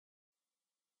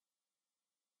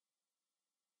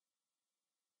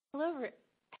Hello,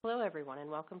 hello everyone,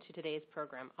 and welcome to today's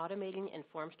program, Automating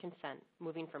Informed Consent,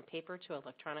 Moving from Paper to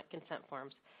Electronic Consent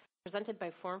Forms, presented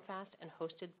by Formfast and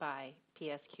hosted by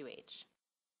PSQH.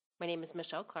 My name is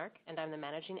Michelle Clark, and I'm the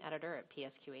Managing Editor at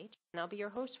PSQH, and I'll be your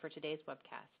host for today's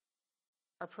webcast.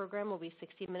 Our program will be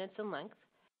 60 minutes in length.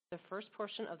 The first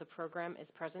portion of the program is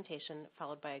presentation,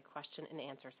 followed by a question and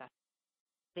answer session.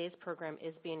 Today's program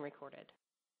is being recorded.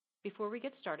 Before we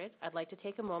get started, I'd like to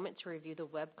take a moment to review the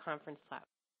web conference platform.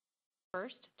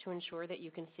 First, to ensure that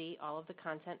you can see all of the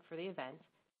content for the event,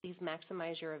 please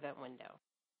maximize your event window.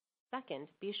 Second,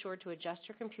 be sure to adjust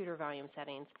your computer volume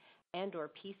settings and/or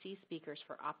PC speakers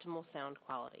for optimal sound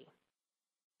quality.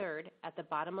 Third, at the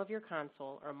bottom of your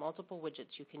console are multiple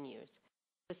widgets you can use.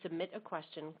 To submit a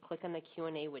question, click on the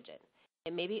Q&A widget.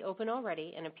 It may be open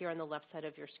already and appear on the left side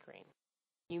of your screen.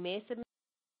 You may submit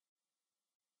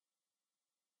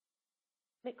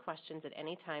questions at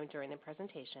any time during the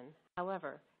presentation.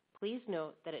 However, please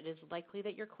note that it is likely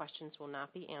that your questions will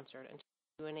not be answered until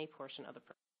the Q&A portion of the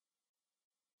program.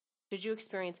 Should you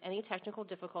experience any technical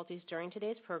difficulties during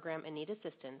today's program and need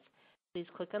assistance, please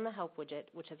click on the Help widget,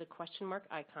 which has a question mark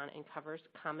icon and covers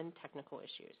common technical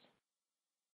issues.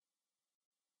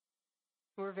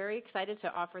 We're very excited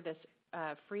to offer this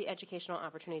free educational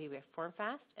opportunity with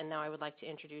Formfast, and now I would like to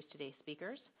introduce today's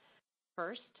speakers.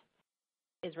 First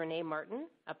is Renee Martin,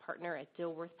 a partner at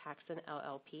Dilworth Paxson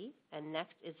LLP, and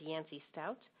next is Yancey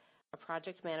Stout, a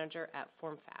project manager at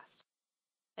Formfast.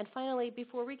 And finally,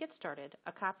 before we get started,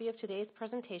 a copy of today's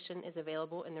presentation is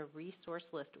available in the Resource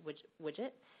List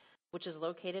widget, which is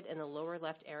located in the lower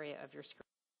left area of your screen.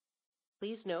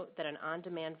 Please note that an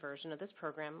on-demand version of this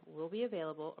program will be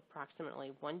available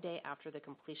approximately 1 day after the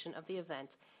completion of the event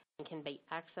and can be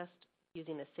accessed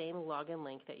using the same login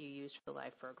link that you used for the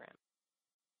live program.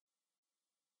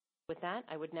 With that,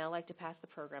 I would now like to pass the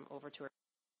program over to her.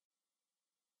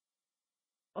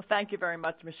 Well, thank you very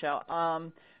much, Michelle.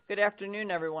 Good afternoon,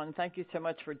 everyone. Thank you so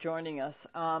much for joining us.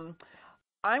 I'm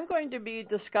going to be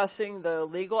discussing the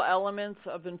legal elements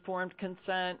of informed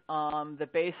consent, the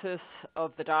basis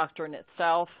of the doctrine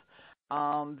itself,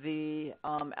 the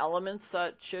elements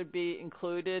that should be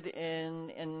included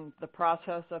in the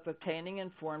process of obtaining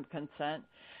informed consent,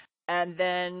 and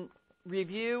then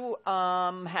review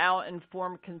how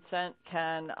informed consent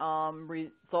can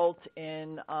result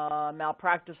in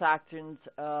malpractice actions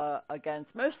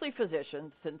against mostly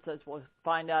physicians, since as we'll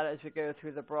find out as we go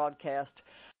through the broadcast,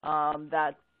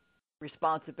 that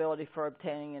responsibility for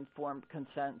obtaining informed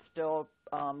consent still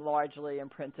largely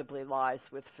and principally lies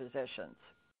with physicians.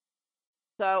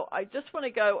 So I just want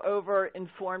to go over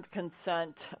informed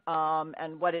consent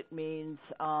and what it means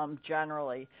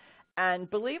generally.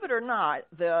 And believe it or not,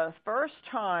 the first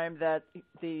time that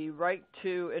the right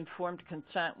to informed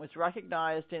consent was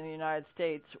recognized in the United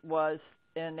States was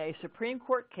in a Supreme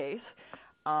Court case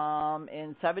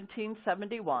in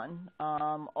 1771,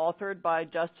 authored by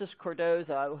Justice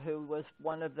Cardozo, who was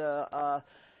one of the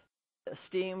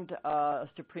esteemed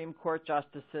Supreme Court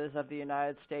justices of the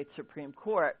United States Supreme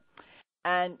Court.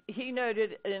 And he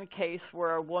noted in a case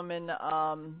where a woman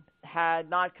had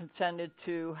not consented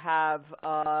to have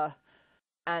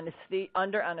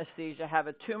under anesthesia have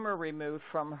a tumor removed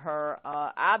from her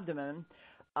abdomen.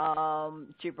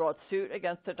 She brought suit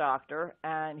against the doctor,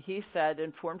 and he said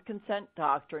informed consent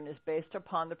doctrine is based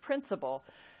upon the principle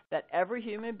that every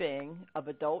human being of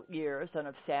adult years and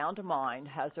of sound mind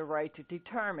has a right to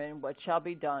determine what shall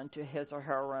be done to his or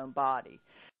her own body.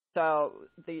 So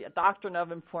the doctrine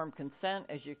of informed consent,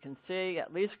 as you can see,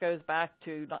 at least goes back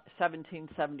to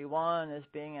 1771 as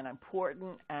being an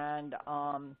important and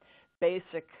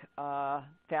basic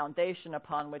foundation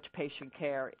upon which patient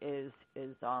care is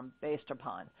based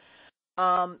upon.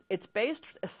 It's based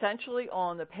essentially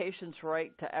on the patient's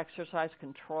right to exercise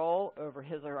control over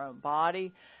his or her own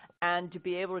body and to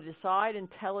be able to decide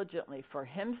intelligently for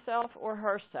himself or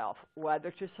herself whether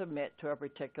to submit to a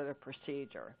particular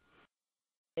procedure.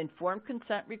 Informed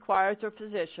consent requires a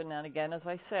physician, and again, as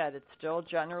I said, it still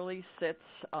generally sits,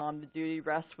 the duty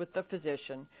rests with the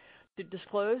physician, to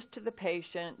disclose to the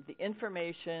patient the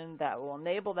information that will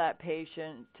enable that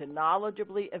patient to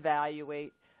knowledgeably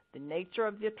evaluate the nature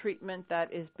of the treatment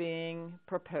that is being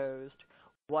proposed,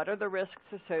 what are the risks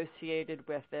associated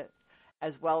with it,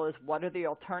 as well as what are the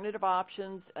alternative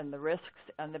options and the risks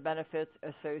and the benefits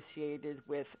associated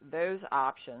with those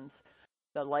options,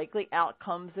 the likely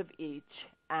outcomes of each,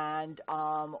 and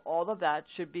all of that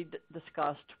should be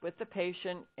discussed with the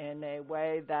patient in a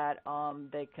way that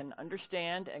they can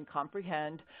understand and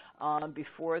comprehend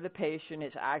before the patient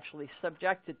is actually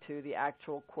subjected to the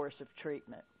actual course of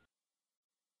treatment.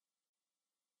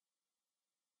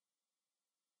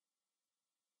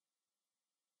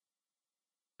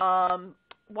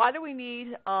 Why do we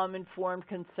need informed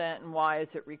consent, and why is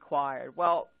it required?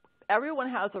 Well, everyone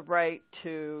has a right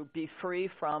to be free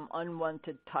from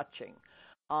unwanted touching.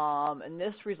 And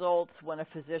this results when a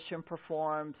physician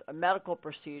performs a medical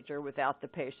procedure without the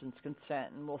patient's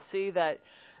consent. And we'll see that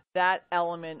that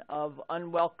element of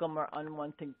unwelcome or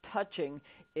unwanted touching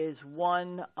is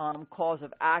one cause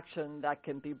of action that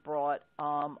can be brought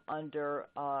under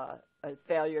a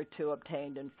failure to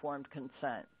obtain informed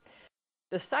consent.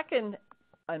 The second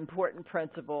important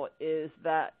principle is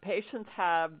that patients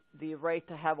have the right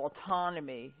to have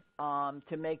autonomy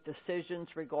to make decisions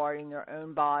regarding their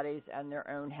own bodies and their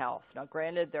own health. Now,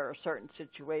 granted, there are certain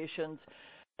situations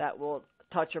that we'll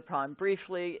touch upon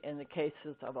briefly in the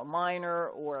cases of a minor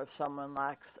or if someone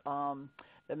lacks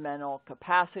the mental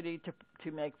capacity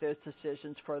to make those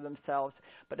decisions for themselves.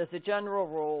 But as a general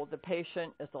rule, the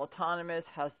patient is autonomous,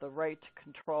 has the right to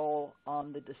control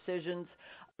the decisions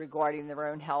regarding their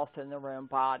own health and their own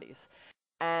bodies.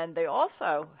 And they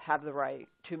also have the right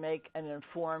to make an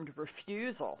informed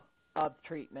refusal of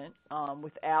treatment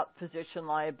without physician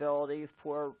liability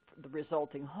for the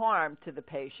resulting harm to the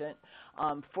patient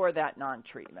for that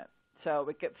non-treatment. So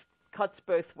it cuts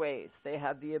both ways. They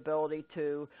have the ability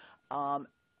to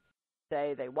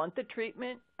say they want the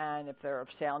treatment, and if they're of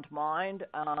sound mind,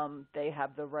 they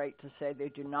have the right to say they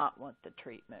do not want the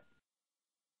treatment.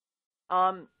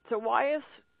 So why is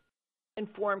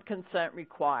informed consent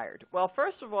required? Well,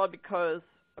 first of all, because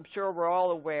I'm sure we're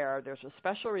all aware there's a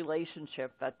special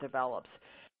relationship that develops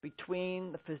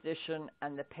between the physician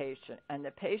and the patient. And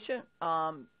the patient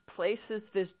places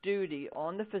this duty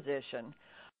on the physician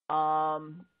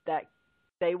that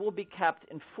they will be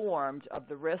kept informed of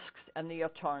the risks and the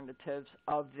alternatives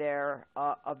of their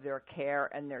care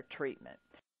and their treatment.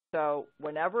 So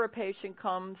whenever a patient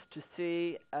comes to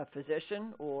see a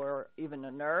physician or even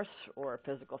a nurse or a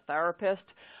physical therapist,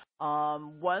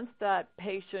 once that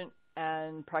patient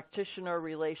and practitioner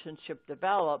relationship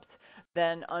develops,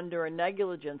 then under a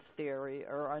negligence theory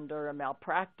or under a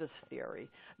malpractice theory,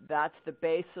 that's the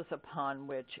basis upon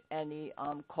which any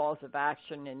cause of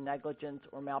action in negligence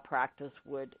or malpractice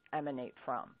would emanate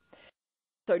from.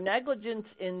 So negligence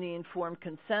in the informed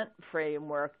consent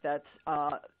framework, that's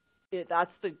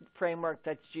the framework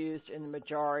that's used in the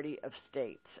majority of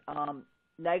states.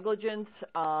 Negligence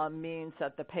means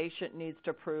that the patient needs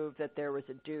to prove that there was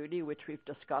a duty, which we've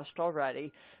discussed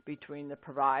already, between the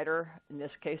provider, in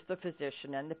this case the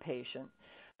physician, and the patient,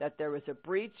 that there was a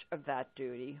breach of that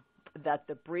duty, that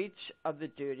the breach of the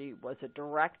duty was a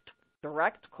direct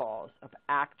cause of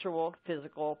actual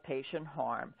physical patient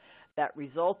harm that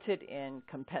resulted in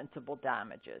compensable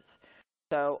damages.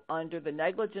 So under the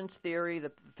negligence theory,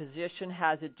 the physician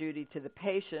has a duty to the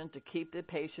patient to keep the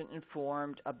patient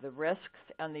informed of the risks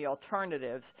and the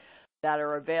alternatives that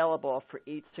are available for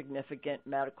each significant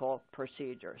medical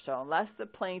procedure. So unless the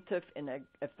plaintiff,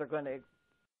 if they're going to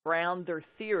ground their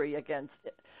theory against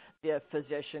the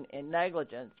physician in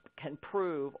negligence, can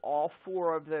prove all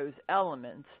four of those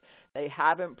elements, they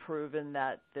haven't proven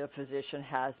that the physician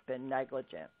has been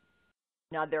negligent.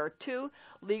 Now, there are two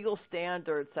legal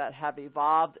standards that have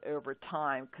evolved over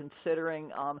time considering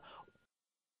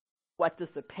what does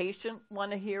the patient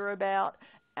want to hear about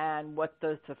and what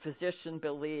does the physician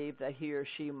believe that he or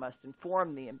she must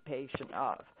inform the patient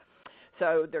of.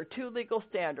 So there are two legal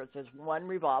standards as one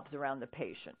revolves around the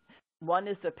patient. One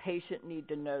is the patient need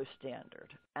to know standard.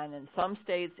 And in some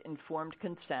states, informed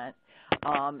consent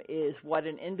is what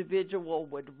an individual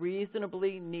would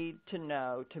reasonably need to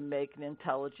know to make an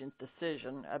intelligent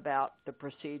decision about the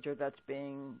procedure that's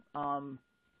being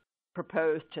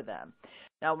proposed to them.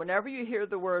 Now, whenever you hear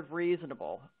the word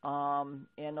reasonable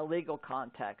in a legal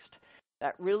context,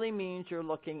 that really means you're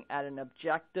looking at an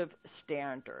objective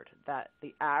standard that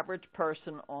the average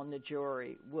person on the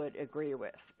jury would agree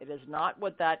with. It is not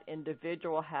what that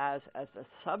individual has as a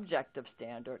subjective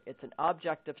standard. It's an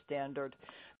objective standard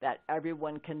that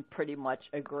everyone can pretty much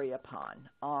agree upon.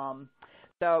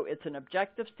 So it's an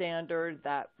objective standard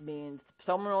that means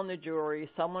someone on the jury,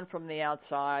 someone from the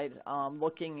outside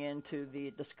looking into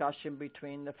the discussion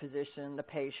between the physician and the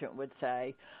patient would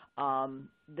say,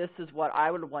 this is what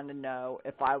I would want to know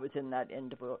if I was in that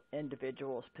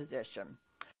individual's position.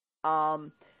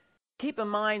 Keep in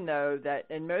mind, though, that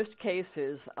in most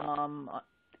cases,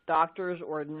 doctors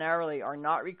ordinarily are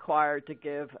not required to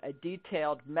give a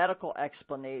detailed medical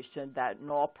explanation that in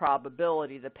all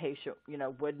probability the patient,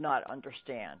 would not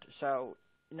understand. So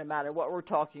no matter what we're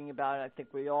talking about, I think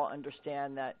we all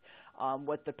understand that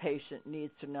what the patient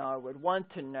needs to know or would want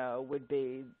to know would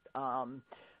be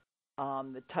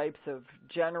the types of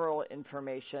general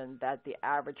information that the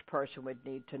average person would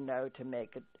need to know to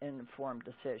make an informed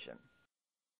decision.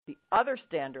 The other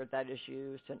standard that is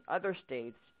used in other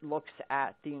states looks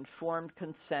at the informed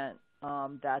consent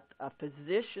that a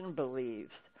physician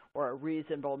believes or a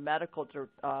reasonable medical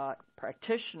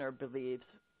practitioner believes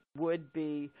would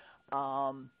be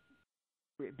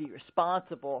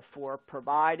responsible for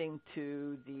providing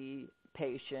to the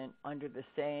patient under the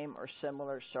same or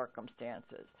similar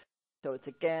circumstances. So it's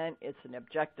an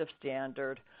objective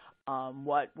standard.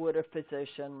 What would a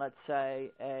physician, let's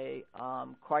say a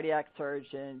cardiac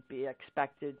surgeon, be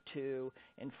expected to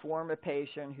inform a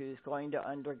patient who's going to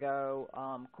undergo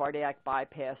cardiac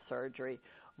bypass surgery?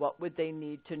 What would they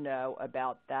need to know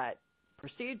about that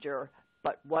procedure?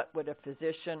 But what would a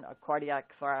physician, a cardiac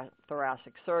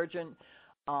thoracic surgeon,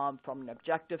 from an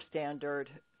objective standard,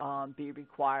 be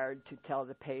required to tell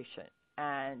the patient?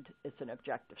 And it's an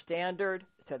objective standard,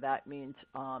 so that means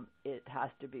it has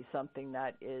to be something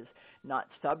that is not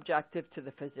subjective to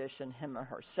the physician, him or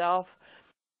herself.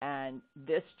 And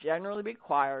this generally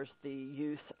requires the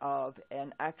use of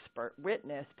an expert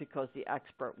witness, because the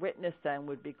expert witness then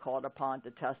would be called upon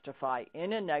to testify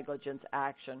in a negligence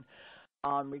action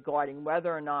regarding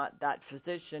whether or not that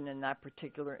physician in that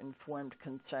particular informed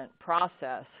consent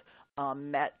process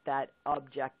met that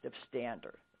objective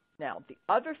standard. Now, the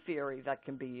other theory that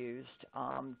can be used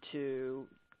to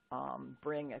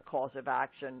bring a cause of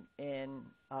action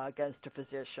against a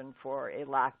physician for a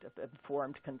lack of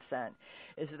informed consent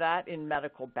is that in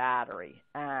medical battery.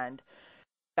 And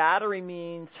battery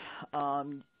means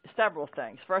several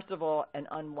things. First of all, an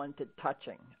unwanted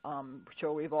touching. I'm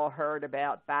sure we've all heard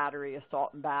about battery,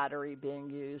 assault and battery being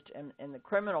used in the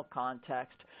criminal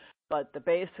context, but the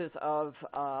basis of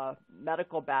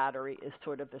medical battery is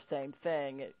sort of the same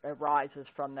thing. It arises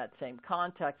from that same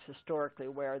context historically,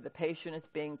 where the patient is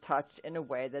being touched in a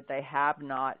way that they have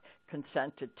not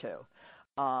consented to.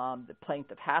 The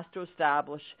plaintiff has to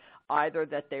establish either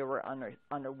that they were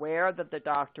unaware that the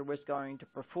doctor was going to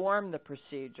perform the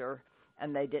procedure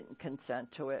and they didn't consent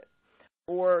to it,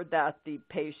 or that the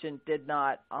patient did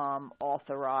not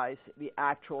authorize the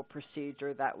actual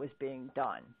procedure that was being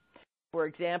done. For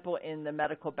example, in the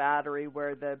medical battery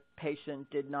where the patient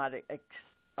did not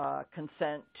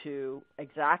consent to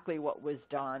exactly what was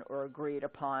done or agreed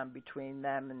upon between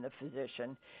them and the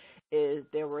physician,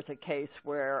 there was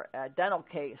a dental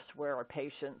case where a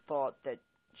patient thought that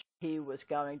he was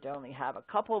going to only have a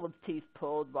couple of teeth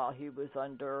pulled while he was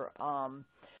under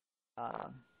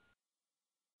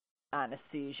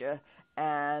anesthesia,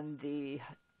 and the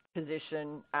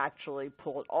physician actually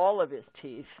pulled all of his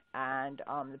teeth, and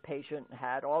the patient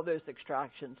had all those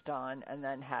extractions done and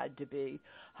then had to be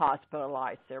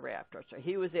hospitalized thereafter. So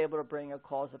he was able to bring a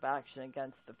cause of action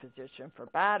against the physician for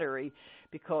battery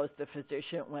because the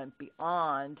physician went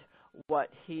beyond what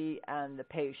he and the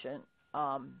patient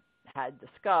had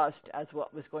discussed as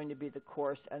what was going to be the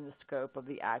course and the scope of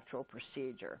the actual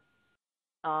procedure.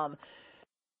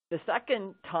 The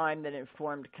second time that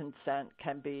informed consent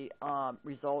can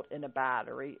result in a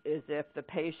battery is if the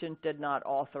patient did not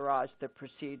authorize the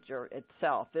procedure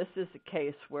itself. This is a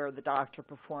case where the doctor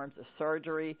performs a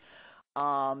surgery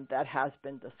that has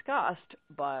been discussed,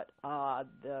 but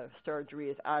the surgery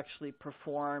is actually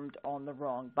performed on the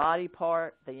wrong body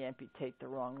part. They amputate the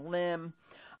wrong limb.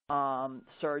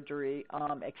 Surgery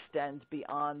extends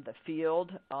beyond the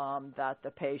field that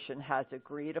the patient has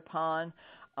agreed upon.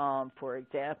 For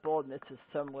example, and this is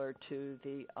similar to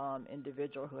the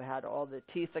individual who had all the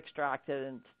teeth extracted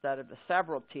instead of the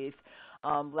several teeth.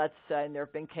 Let's say, and there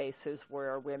have been cases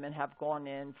where women have gone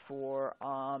in for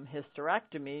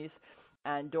hysterectomies,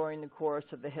 and during the course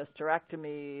of the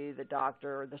hysterectomy, the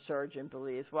doctor or the surgeon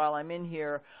believes, well, I'm in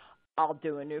here, I'll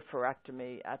do a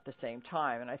oophorectomy at the same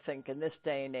time. And I think in this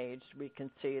day and age, we can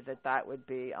see that that would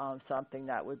be something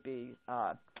that would be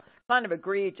kind of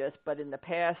egregious, but in the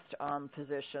past,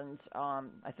 physicians,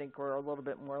 I think, were a little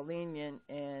bit more lenient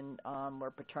and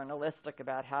were paternalistic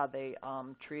about how they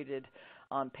treated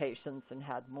patients and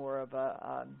had more of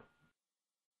a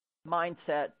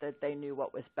mindset that they knew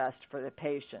what was best for the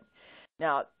patient.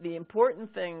 Now, the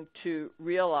important thing to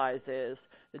realize is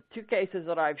the two cases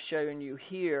that I've shown you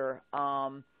here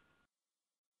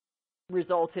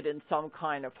resulted in some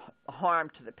kind of harm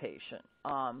to the patient,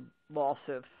 loss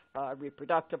of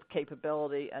reproductive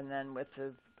capability, and then with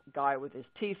the guy with his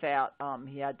teeth out,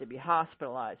 he had to be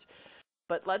hospitalized.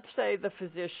 But let's say the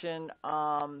physician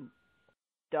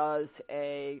does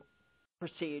a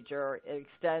procedure, it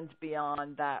extends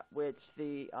beyond that which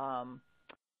the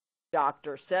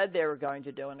doctor said they were going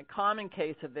to do. And a common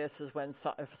case of this is when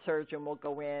a surgeon will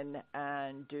go in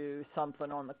and do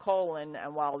something on the colon,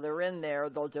 and while they're in there,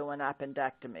 they'll do an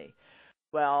appendectomy.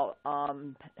 Well,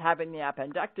 having the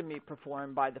appendectomy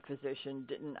performed by the physician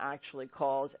didn't actually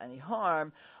cause any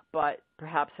harm, but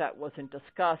perhaps that wasn't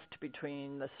discussed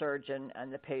between the surgeon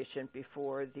and the patient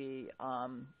before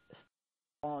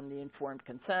on the informed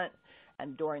consent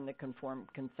and during the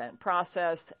informed consent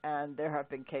process. And there have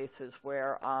been cases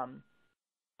where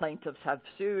plaintiffs have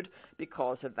sued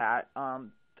because of that.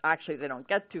 Actually, they don't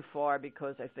get too far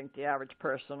because I think the average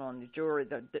person on the jury,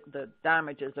 the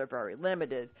damages are very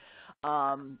limited.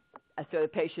 And so the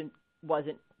patient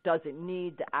doesn't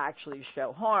need to actually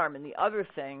show harm. And the other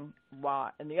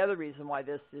reason why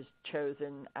this is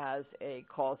chosen as a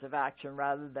cause of action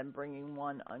rather than bringing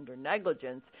one under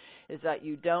negligence is that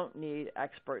you don't need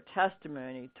expert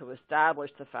testimony to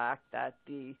establish the fact that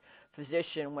the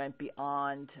physician went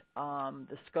beyond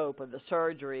the scope of the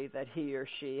surgery that he or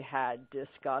she had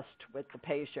discussed with the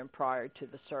patient prior to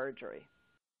the surgery.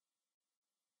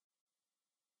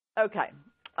 Okay.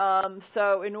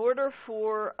 So in order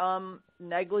for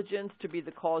negligence to be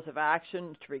the cause of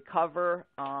action, to recover,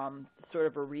 sort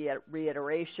of a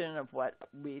reiteration of what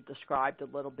we described a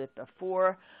little bit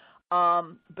before,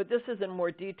 but this is in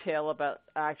more detail about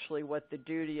actually what the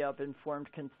duty of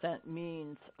informed consent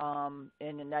means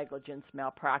in a negligence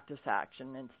malpractice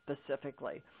action, and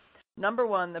specifically. Number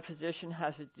one, the physician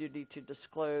has a duty to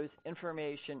disclose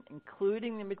information,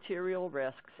 including the material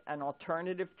risks and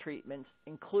alternative treatments,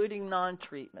 including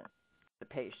non-treatment, to the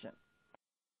patient.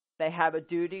 They have a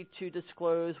duty to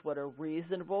disclose what a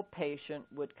reasonable patient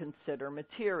would consider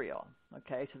material.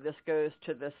 Okay, so this goes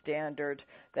to the standard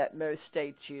that most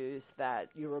states use, that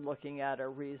you are looking at a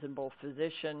reasonable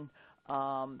physician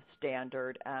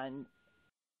standard, and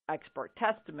expert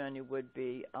testimony would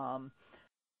be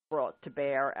brought to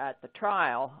bear at the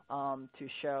trial to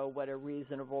show what a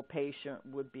reasonable patient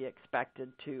would be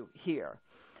expected to hear.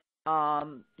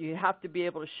 You have to be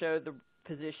able to show the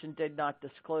physician did not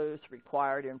disclose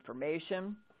required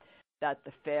information, that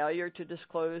the failure to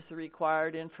disclose the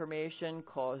required information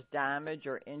caused damage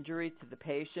or injury to the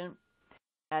patient,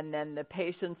 and then the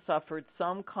patient suffered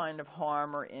some kind of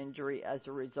harm or injury as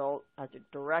a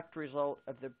direct result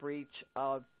of the breach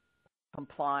of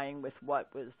complying with what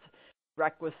was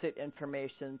requisite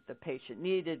information the patient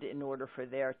needed in order for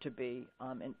there to be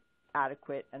an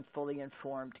adequate and fully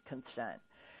informed consent.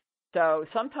 So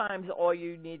sometimes all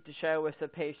you need to show with the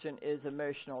patient is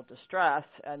emotional distress,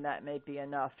 and that may be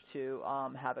enough to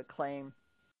have a claim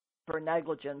for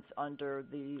negligence under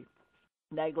the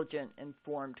negligent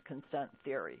informed consent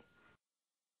theory.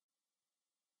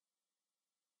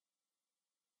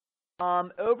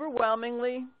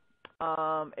 Overwhelmingly,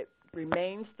 it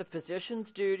remains the physician's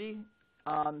duty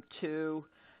to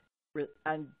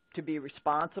be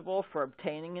responsible for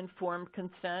obtaining informed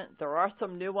consent. There are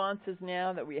some nuances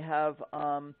now that we have,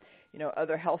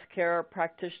 other healthcare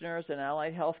practitioners and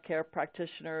allied healthcare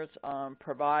practitioners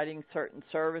providing certain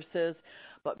services,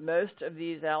 but most of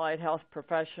these allied health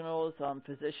professionals,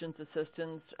 physician's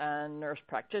assistants and nurse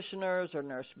practitioners or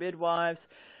nurse midwives,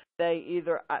 they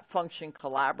either function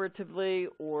collaboratively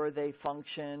or they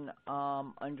function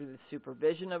under the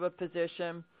supervision of a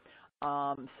physician.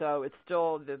 So it's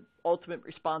still, the ultimate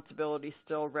responsibility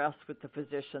still rests with the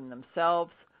physician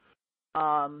themselves.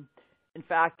 In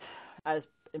fact,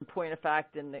 in point of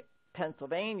fact, in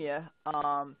Pennsylvania,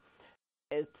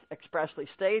 it's expressly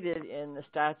stated in the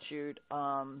statute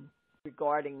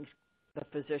regarding the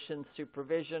physician's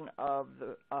supervision of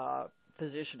the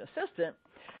physician assistant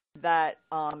that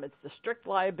it's the strict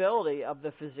liability of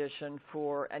the physician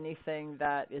for anything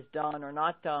that is done or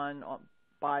not done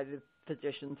by the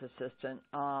physician's assistant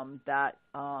that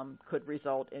could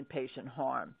result in patient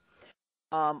harm.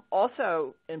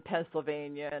 Also in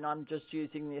Pennsylvania, and I'm just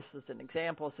using this as an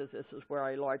example since this is where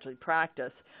I largely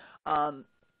practice,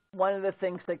 one of the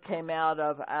things that came out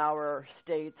of our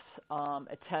state's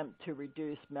attempt to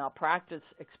reduce malpractice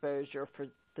exposure for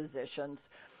physicians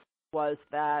was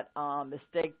that the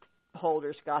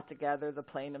stakeholders got together, the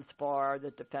plaintiff's bar,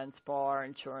 the defense bar,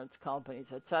 insurance companies,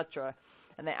 etc.,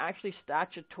 and they actually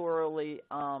statutorily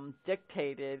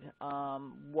dictated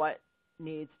what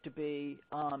needs to be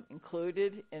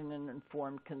included in an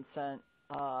informed consent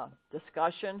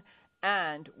discussion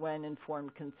and when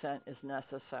informed consent is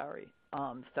necessary.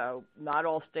 So not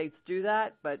all states do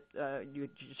that, but you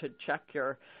should check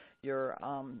your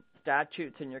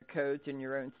statutes and your codes in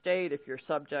your own state if you're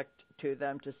subject to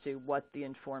them to see what the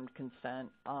informed consent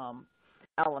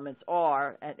elements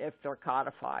are and if they're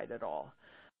codified at all.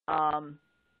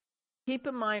 Keep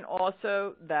in mind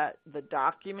also that the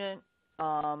document,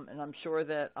 and I'm sure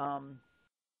that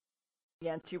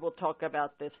Yancy will talk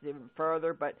about this even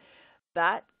further, but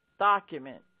that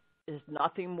document is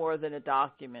nothing more than a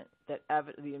document, that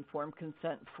the informed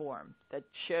consent form, that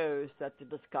shows that the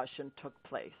discussion took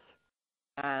place.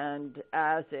 And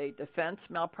as a defense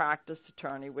malpractice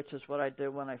attorney, which is what I did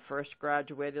when I first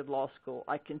graduated law school,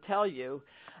 I can tell you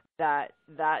that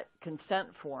that consent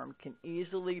form can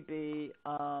easily be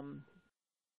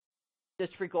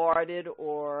disregarded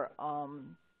or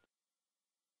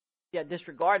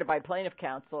disregarded by plaintiff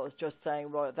counsel as just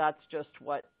saying, well, that's just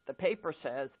what the paper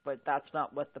says, but that's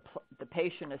not what the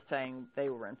patient is saying they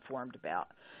were informed about.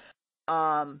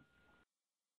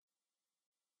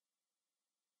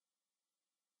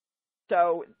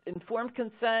 So informed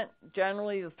consent,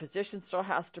 generally the physician still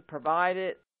has to provide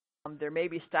it. There may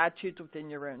be statutes within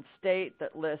your own state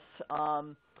that lists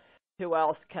who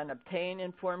else can obtain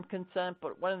informed consent,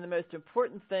 but one of the most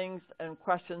important things and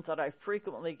questions that I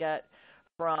frequently get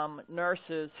from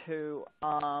nurses who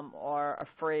are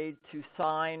afraid to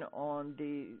sign on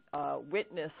the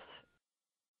witness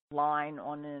line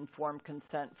on an informed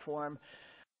consent form,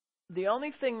 the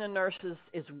only thing the nurse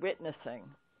is witnessing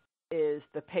is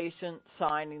the patient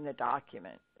signing the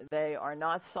document. They are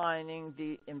not signing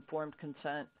the informed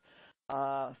consent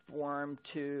form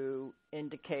to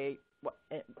indicate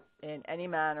in any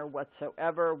manner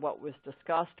whatsoever what was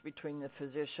discussed between the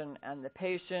physician and the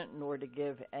patient, nor to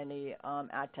give any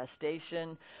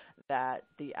attestation that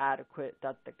the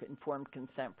informed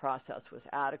consent process was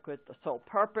adequate. The sole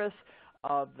purpose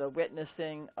of the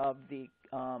witnessing of the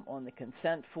on the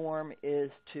consent form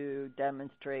is to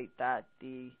demonstrate that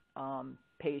the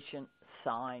patient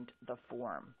signed the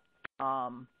form.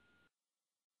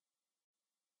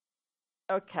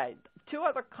 Okay,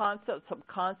 some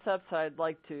concepts I'd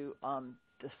like to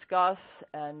discuss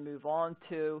and move on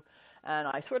to, and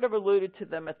I sort of alluded to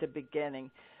them at the beginning,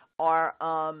 are,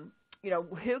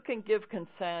 who can give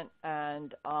consent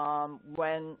and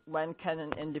when can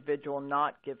an individual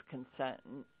not give consent.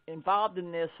 And involved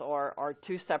in this are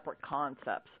two separate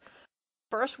concepts.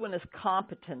 First one is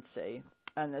competency,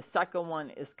 and the second one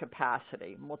is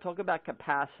capacity. And we'll talk about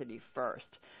capacity first.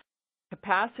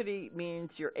 Capacity means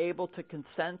you're able to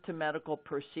consent to medical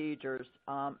procedures,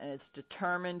 and it's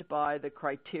determined by the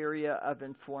criteria of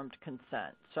informed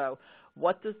consent. So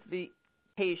what does the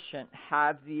patient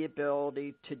have the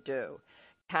ability to do?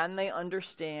 Can they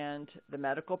understand the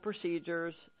medical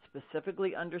procedures,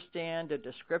 specifically understand a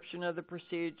description of the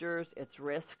procedures, its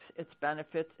risks, its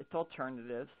benefits, its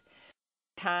alternatives?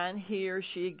 Can he or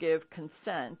she give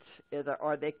consent?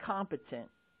 Are they competent?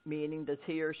 Meaning, does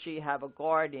he or she have a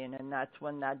guardian? And that's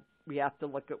when we have to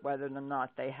look at whether or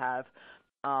not they have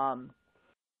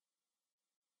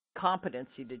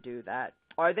competency to do that.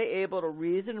 Are they able to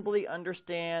reasonably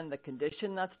understand the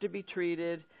condition that's to be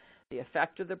treated, the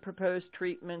effect of the proposed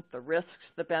treatment, the risks,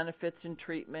 the benefits in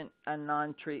treatment and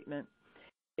non-treatment?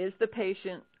 Is the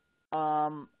patient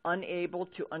unable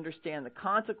to understand the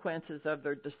consequences of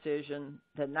their decision?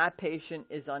 Then that patient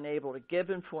is unable to give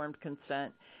informed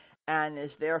consent and is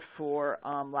therefore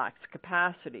lacks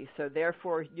capacity. So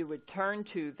therefore, you would turn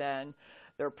to then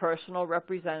their personal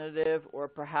representative or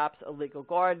perhaps a legal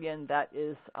guardian that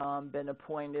is been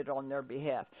appointed on their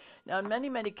behalf. Now, in many,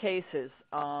 many cases,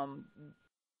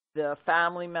 the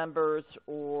family members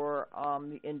or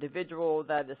the individual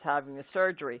that is having the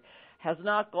surgery has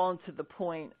not gone to the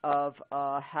point of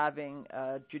having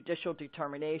a judicial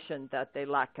determination that they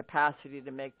lack capacity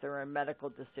to make their own medical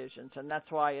decisions. And that's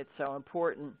why it's so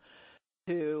important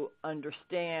to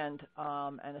understand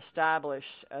and establish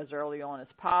as early on as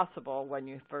possible when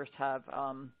you first have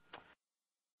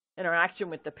interaction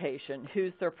with the patient,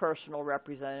 who's their personal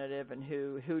representative and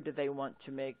who do they want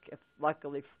to make,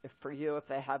 luckily for you, if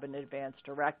they have an advance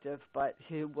directive, but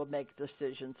who will make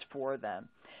decisions for them.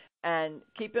 And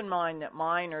keep in mind that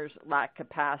minors lack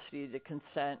capacity to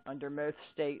consent under most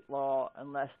state law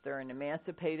unless they're an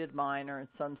emancipated minor. In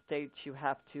some states, you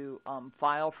have to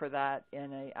file for that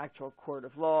in an actual court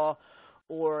of law,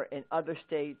 or in other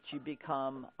states, you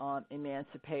become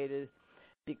emancipated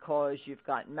because you've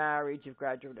gotten married, you've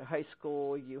graduated high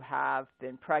school, you have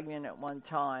been pregnant at one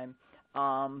time.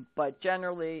 But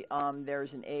generally, there's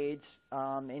an age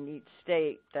in each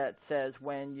state that says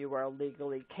when you are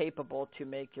legally capable to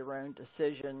make your own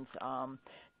decisions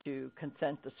to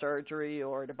consent to surgery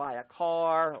or to buy a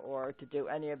car or to do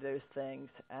any of those things.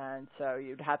 And so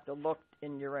you'd have to look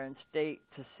in your own state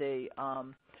to see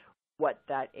what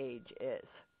that age is.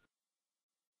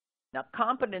 Now,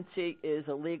 competency is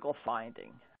a legal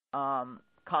finding.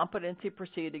 competency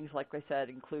proceedings, like I said,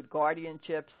 include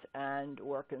guardianships and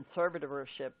or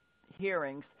conservatorship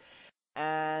hearings,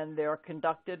 and they're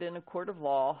conducted in a court of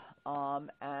law,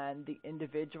 and the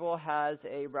individual has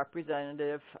a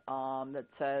representative that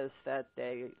says that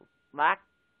they lack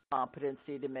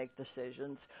competency to make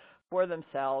decisions for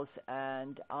themselves,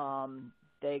 and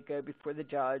they go before the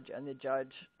judge, and the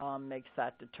judge makes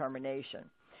that determination.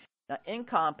 Now,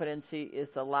 incompetency is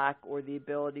the lack or the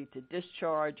ability to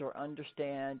discharge or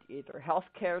understand either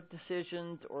healthcare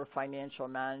decisions or financial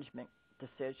management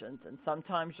decisions. And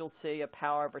sometimes you'll see a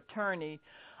power of attorney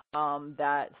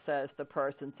that says the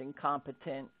person's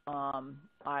incompetent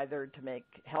either to make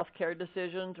healthcare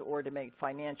decisions or to make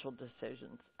financial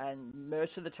decisions. And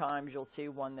most of the times you'll see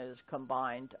one that is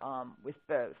combined with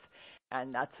both.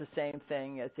 And that's the same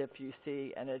thing as if you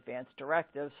see an advance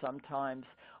directive sometimes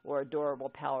or a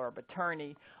durable power of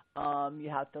attorney. You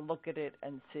have to look at it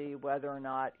and see whether or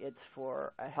not it's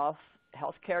for a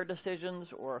healthcare decisions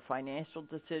or financial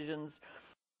decisions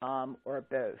or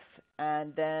both.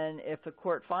 And then if the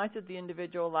court finds that the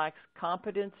individual lacks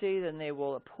competency, then they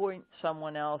will appoint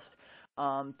someone else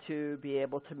to be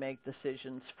able to make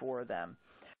decisions for them.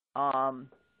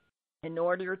 In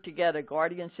order to get a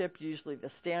guardianship, usually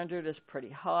the standard is pretty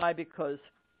high because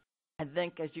I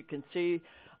think, as you can see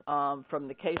from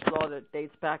the case law that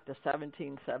dates back to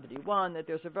 1771, that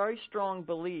there's a very strong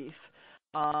belief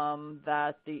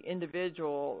that the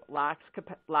individual has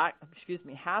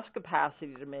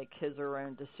capacity to make his or her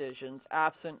own decisions,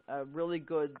 absent a really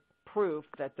good proof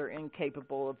that they're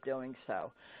incapable of doing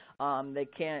so. They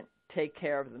can't take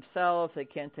care of themselves, they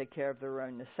can't take care of their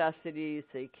own necessities,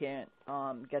 they can't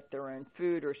get their own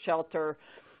food or shelter,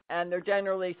 and they're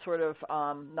generally sort of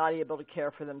not able to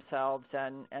care for themselves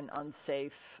and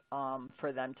unsafe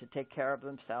for them to take care of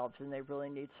themselves, and they really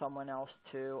need someone else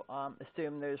to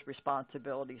assume those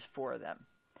responsibilities for them.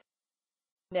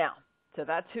 Now, so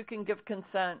that's who can give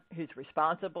consent, who's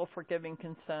responsible for giving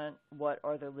consent, what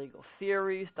are the legal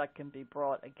theories that can be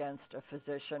brought against a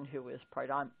physician who is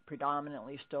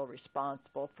predominantly still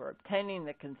responsible for obtaining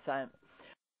the consent.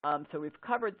 So we've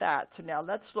covered that. So now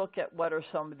let's look at what are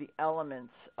some of the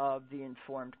elements of the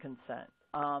informed consent.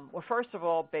 Well, first of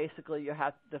all, basically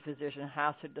the physician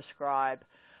has to describe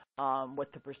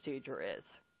what the procedure is.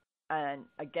 And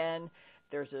again,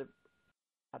 there's a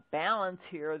balance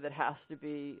here that has to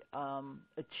be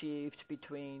achieved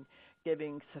between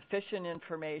giving sufficient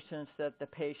information so that the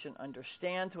patient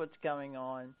understands what's going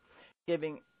on,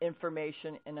 giving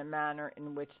information in a manner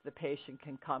in which the patient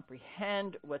can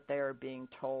comprehend what they are being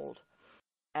told,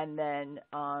 and then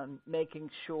making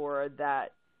sure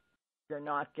that you're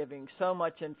not giving so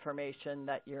much information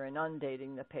that you're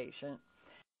inundating the patient.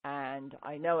 And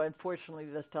I know, unfortunately,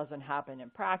 this doesn't happen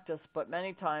in practice, but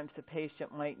many times the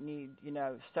patient might need,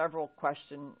 several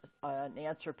question and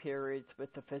answer periods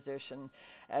with the physician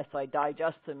as they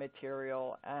digest the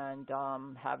material and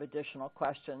have additional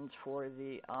questions for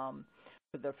the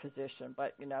physician.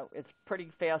 But, it's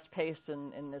pretty fast-paced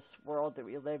in this world that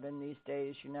we live in these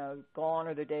days. Gone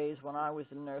are the days when I was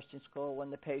in nursing school when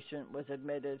the patient was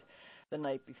admitted the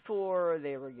night before,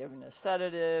 they were given a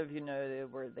sedative,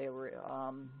 they were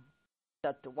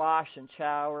set to wash and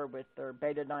shower with their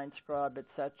betadine scrub,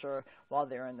 etc., while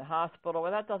they're in the hospital.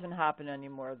 Well, that doesn't happen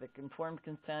anymore. The informed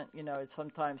consent, is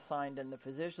sometimes signed in the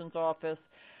physician's office,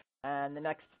 and the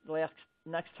next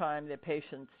time the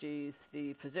patient sees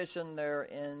the physician, they're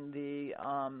in the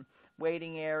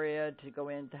waiting area to go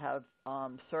in to have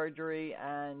surgery,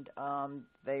 and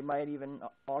they might even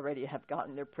already have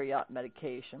gotten their pre-op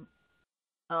medication.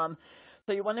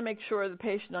 So you want to make sure the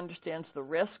patient understands the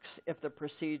risks if the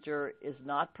procedure is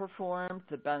not performed,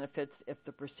 the benefits if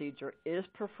the procedure is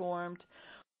performed,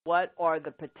 what are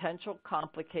the potential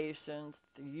complications,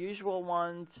 the usual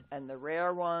ones and the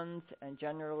rare ones, and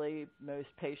generally most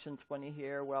patients want to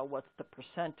hear, well, what's the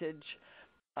percentage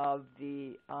of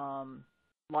the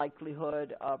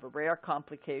likelihood of a rare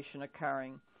complication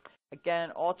occurring.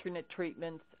 Again, alternate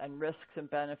treatments and risks and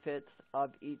benefits of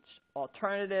each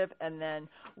alternative, and then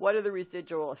what are the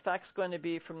residual effects going to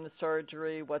be from the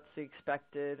surgery, what's the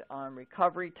expected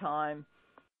recovery time.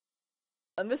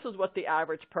 And this is what the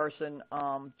average person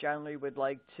generally would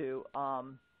like to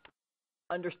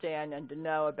understand and to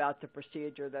know about the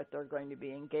procedure that they're going to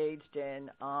be engaged in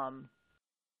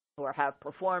or have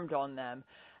performed on them.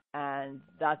 And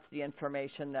that's the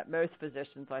information that most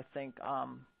physicians, I think,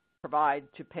 provide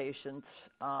to patients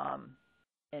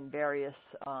in various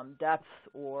depths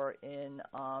or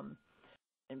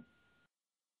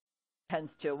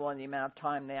depends on the amount of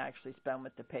time they actually spend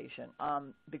with the patient.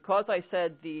 Because I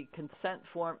said the consent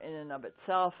form in and of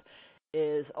itself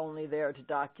is only there to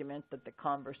document that the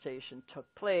conversation took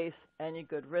place. Any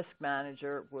good risk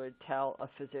manager would tell a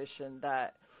physician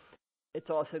that it's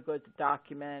also good to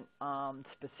document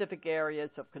specific areas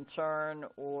of concern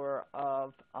or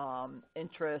of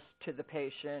interest to the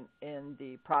patient in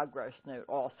the progress note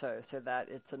also, so that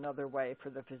it's another way for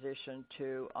the physician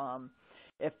to,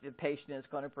 if the patient is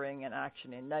going to bring an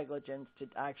action in negligence, to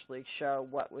actually show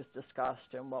what was discussed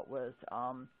and what was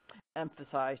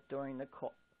emphasized during the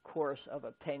course of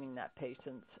obtaining that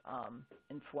patient's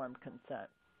informed consent.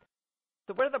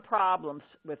 So what are the problems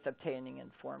with obtaining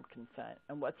informed consent,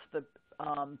 and what's the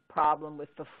problem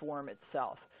with the form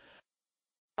itself?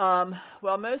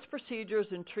 Well, most procedures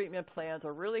and treatment plans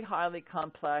are really highly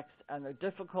complex, and they're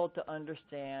difficult to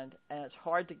understand, and it's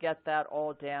hard to get that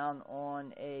all down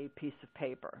on a piece of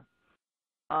paper.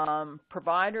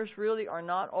 Providers really are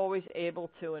not always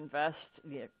able to invest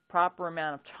the proper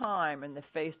amount of time and the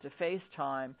face-to-face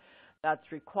time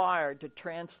that's required to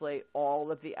translate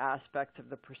all of the aspects of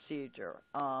the procedure.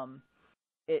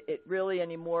 It really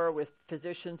anymore, with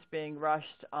physicians being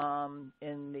rushed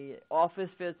in the office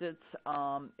visits,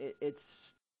 it's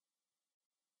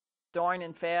darn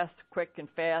and fast, quick and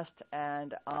fast,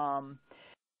 and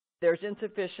there's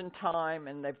insufficient time,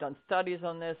 and they've done studies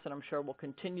on this, and I'm sure we'll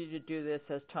continue to do this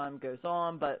as time goes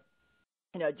on. But,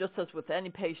 just as with any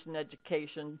patient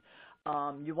education,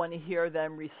 you want to hear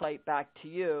them recite back to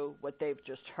you what they've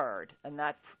just heard, and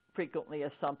that frequently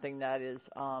is something that is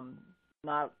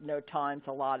no time's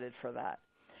allotted for that.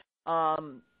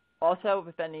 Also,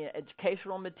 if any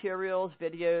educational materials,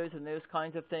 videos, and those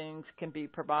kinds of things can be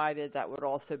provided, that would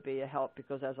also be a help,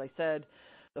 because, as I said,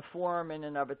 the form in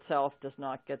and of itself does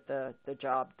not get the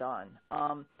job done.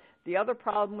 The other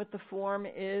problem with the form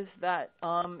is that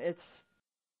it's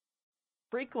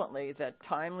frequently that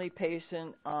timely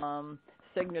patient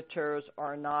signatures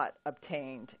are not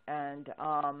obtained. And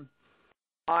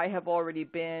I have already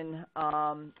been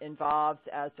involved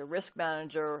as a risk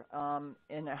manager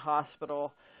in a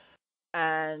hospital,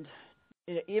 and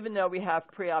even though we have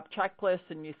pre-op checklists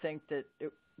and you think that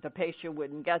the patient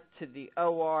wouldn't get to the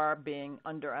OR being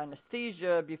under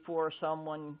anesthesia before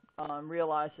someone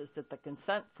realizes that the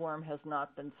consent form has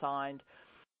not been signed,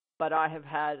 but I have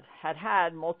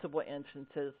had multiple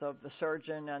instances of the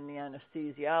surgeon and the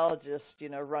anesthesiologist,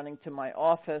 running to my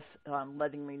office,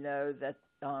 letting me know that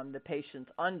the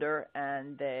patient's under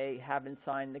and they haven't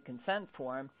signed the consent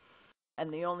form.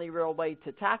 And the only real way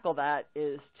to tackle that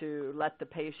is to let the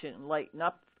patient lighten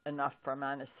up enough from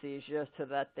anesthesia so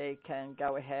that they can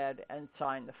go ahead and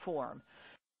sign the form.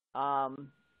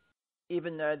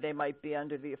 Even though they might be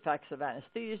under the effects of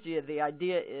anesthesia, the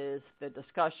idea is the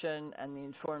discussion and the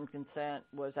informed consent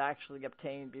was actually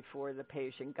obtained before the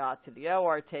patient got to the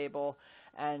OR table,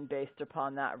 and based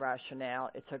upon that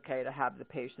rationale, it's okay to have the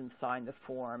patient sign the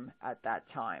form at that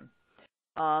time.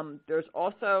 There's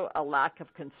also a lack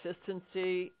of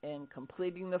consistency in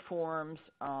completing the forms.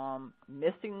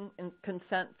 Missing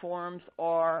consent forms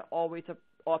are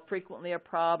frequently a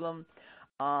problem.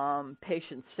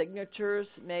 Patient signatures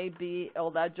may be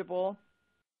illegible.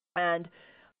 And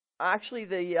actually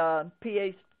the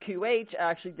PAQH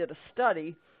actually did a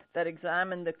study that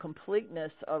examined the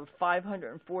completeness of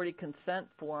 540 consent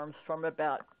forms from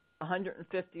about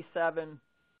 157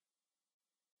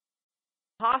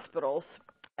 hospitals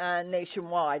and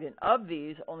nationwide, and of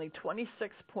these, only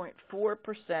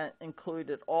 26.4%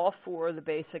 included all four of the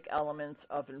basic elements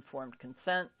of informed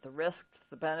consent: the risks,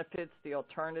 the benefits, the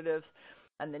alternatives,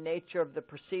 and the nature of the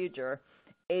procedure.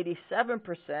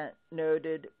 87%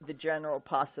 noted the general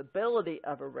possibility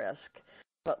of a risk,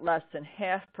 but less than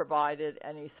half provided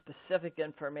any specific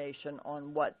information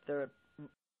on what the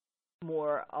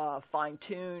more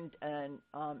fine-tuned and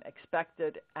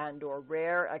expected and or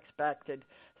rare expected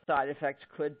side effects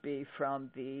could be from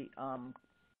the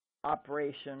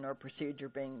operation or procedure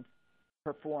being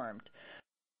performed.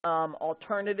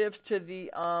 Alternatives to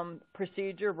the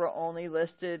procedure were only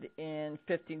listed in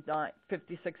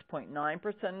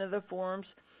 56.9% of the forms,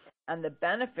 and the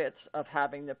benefits of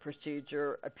having the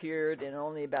procedure appeared in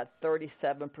only about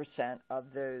 37% of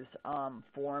those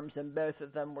forms, and both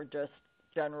of them were just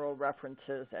general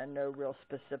references and no real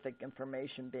specific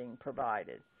information being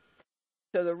provided.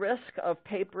 So the risk of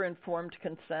paper-informed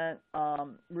consent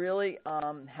really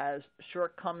has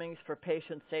shortcomings for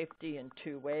patient safety in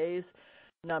two ways.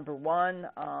 Number one,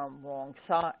 wrong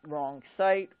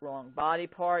site, wrong body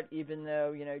part. Even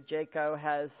though JACO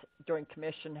has during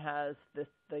commission has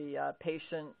the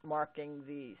patient marking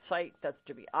the site that's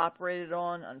to be operated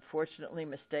on, unfortunately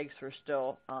mistakes are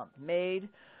still made.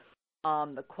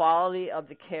 The quality of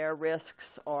the care risks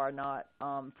are not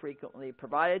frequently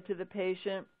provided to the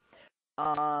patient.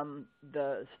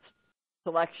 the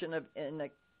selection of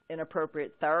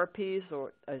inappropriate therapies,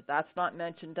 or that's not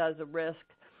mentioned as a risk.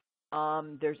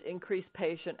 There's increased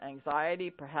patient anxiety.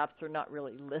 Perhaps they're not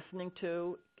really listening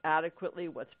to adequately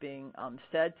what's being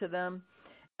said to them.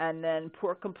 And then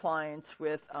poor compliance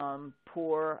with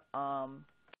poor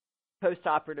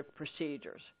postoperative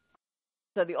procedures.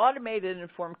 So the automated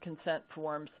informed consent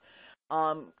forms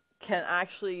can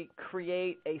actually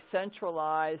create a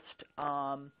centralized,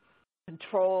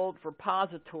 controlled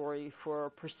repository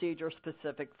for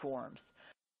procedure-specific forms.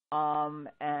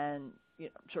 And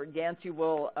sure, Yancy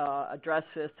will address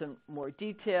this in more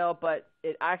detail, but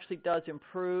it actually does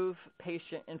improve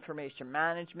patient information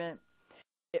management.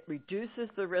 It reduces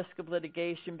the risk of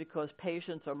litigation because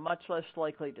patients are much less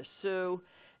likely to sue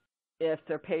if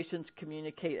their patients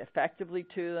communicate effectively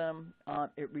to them.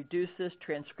 It reduces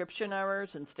transcription errors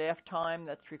and staff time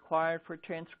that's required for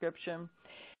transcription.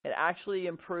 It actually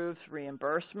improves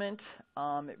reimbursement.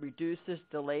 It reduces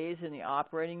delays in the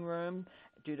operating room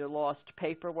due to lost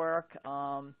paperwork.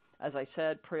 As I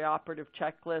said, preoperative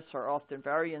checklists are often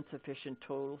very insufficient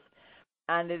tools.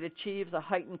 And it achieves a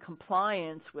heightened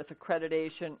compliance with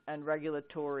accreditation and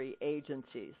regulatory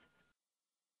agencies.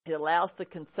 It allows the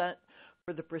consent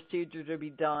for the procedure to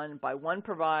be done by one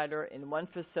provider in one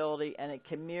facility, and it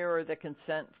can mirror the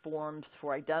consent forms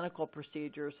for identical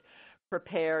procedures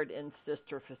prepared in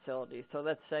sister facilities. So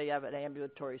let's say you have an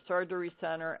ambulatory surgery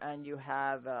center and you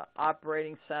have an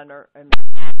operating center, and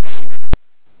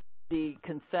the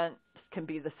consent can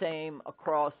be the same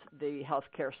across the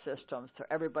healthcare system, so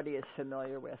everybody is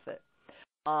familiar with it.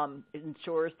 It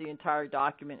ensures the entire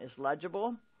document is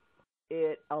legible.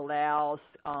 It allows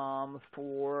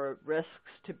for risks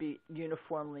to be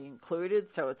uniformly included,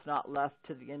 so it's not left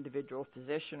to the individual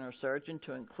physician or surgeon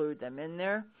to include them in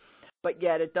there. But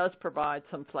yet it does provide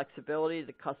some flexibility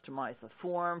to customize the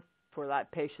form for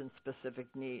that patient's specific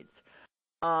needs.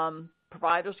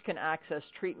 Providers can access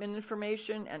treatment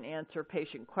information and answer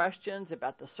patient questions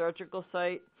about the surgical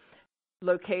site,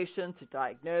 locations,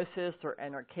 diagnosis, or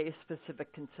enter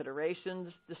case-specific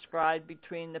considerations described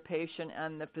between the patient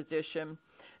and the physician,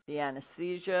 the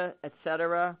anesthesia,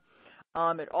 etc.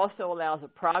 It also allows a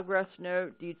progress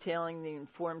note detailing the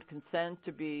informed consent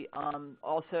to be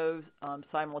also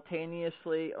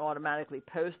simultaneously automatically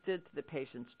posted to the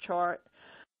patient's chart.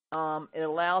 It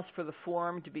allows for the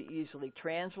form to be easily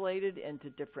translated into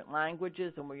different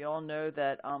languages, and we all know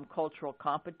that cultural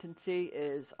competency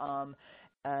is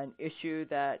an issue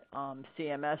that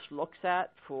CMS looks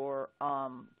at for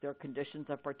their conditions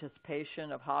of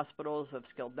participation of hospitals, of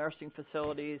skilled nursing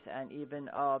facilities, and even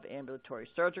of ambulatory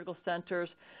surgical centers.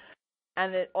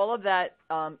 And all of that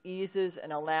eases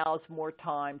and allows more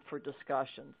time for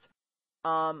discussions.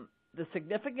 The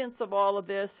significance of all of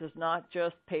this is not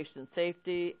just patient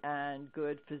safety and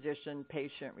good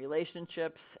physician-patient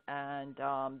relationships and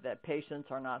that patients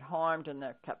are not harmed and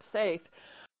they're kept safe,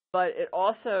 but it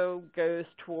also goes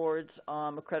towards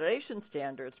accreditation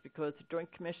standards, because the Joint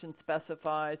Commission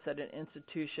specifies that an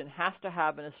institution has to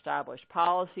have an established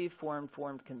policy for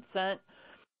informed consent.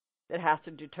 It has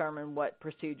to determine what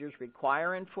procedures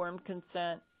require informed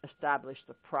consent, establish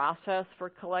the process for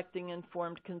collecting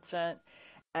informed consent,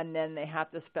 and then they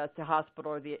have to the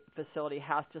hospital or the facility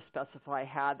has to specify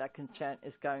how that consent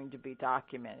is going to be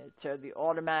documented. So the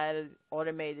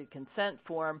automated consent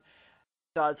form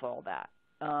does all that.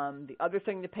 The other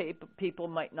thing that people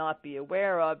might not be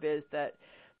aware of is that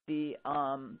the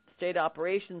state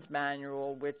operations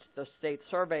manual, which the state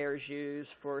surveyors use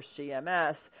for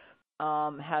CMS,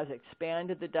 has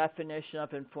expanded the definition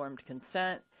of informed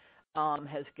consent,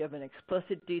 has given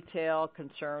explicit detail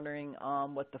concerning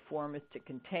what the form is to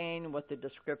contain, what the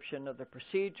description of the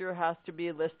procedure has to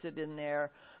be listed in there,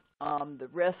 the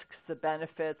risks, the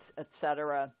benefits,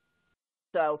 etc.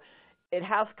 So it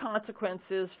has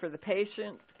consequences for the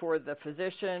patient, for the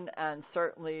physician, and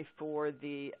certainly for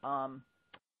the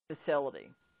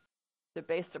facility. So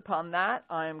based upon that,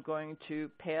 I'm going to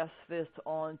pass this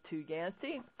on to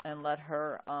Yancy and let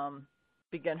her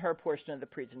begin her portion of the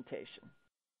presentation.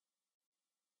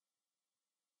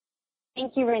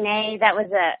 Thank you, Renee. That was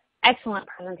an excellent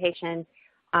presentation,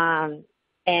 and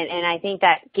I think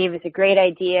that gave us a great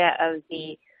idea of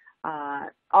the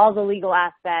all the legal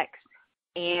aspects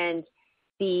and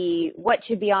what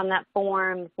should be on that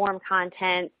form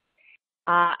content.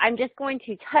 I'm just going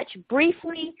to touch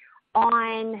briefly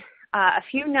on a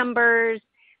few numbers,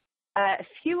 a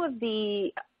few of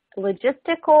the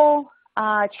logistical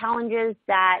challenges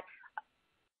that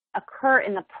occur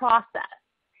in the process.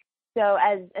 So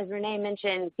as Renee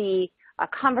mentioned, the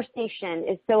conversation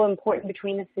is so important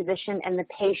between the physician and the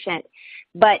patient.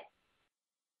 But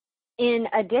in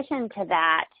addition to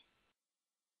that,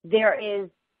 there is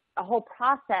a whole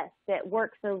process that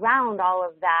works around all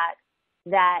of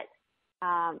that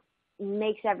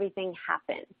makes everything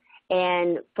happen.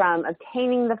 And from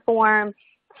obtaining the form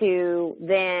to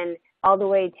then all the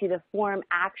way to the form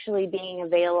actually being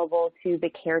available to the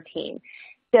care team.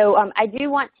 So I do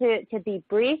want to be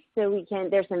brief so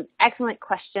there's some excellent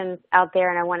questions out there,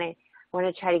 and I want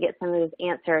to try to get some of those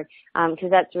answered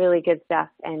because that's really good stuff,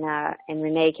 and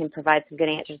Renee can provide some good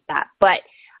answers to that. But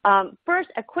first,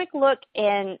 a quick look,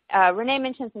 and Renee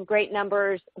mentioned some great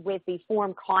numbers with the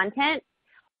form content.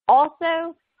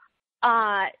 Also,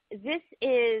 this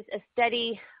is a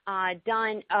study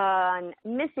done on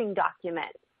missing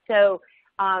documents. So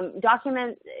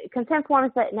consent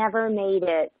forms that never made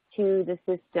it to the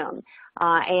system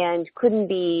and couldn't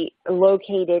be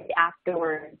located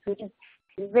afterwards, which is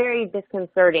very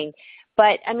disconcerting.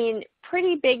 But, I mean,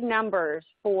 pretty big numbers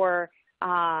to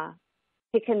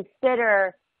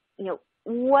consider,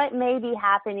 what may be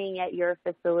happening at your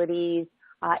facilities.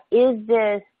 Is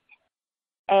this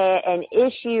an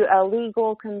issue, a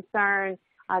legal concern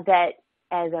that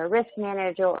as a risk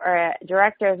manager or a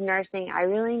director of nursing, I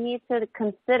really need to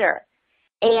consider?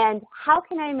 And how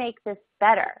can I make this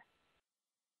better?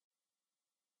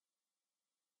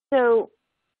 So,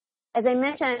 as I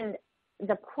mentioned,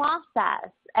 the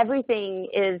process, everything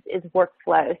is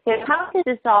workflow. So how does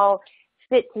this all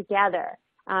fit together?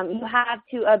 You have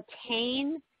to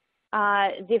obtain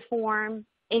the form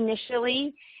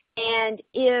initially, and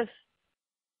if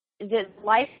the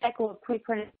life cycle of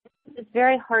pre-printed, it's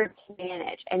very hard to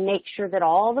manage and make sure that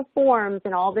all the forms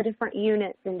and all the different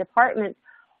units and departments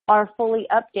are fully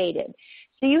updated.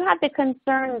 So you have the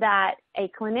concern that a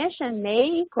clinician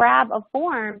may grab a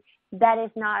form that is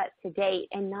not up to date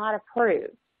and not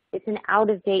approved. It's an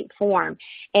out-of-date form,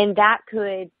 and that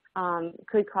could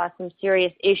cause some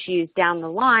serious issues down the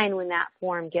line when that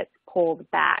form gets pulled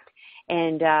back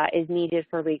and is needed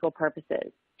for legal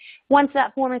purposes. Once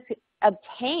that form is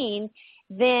obtained,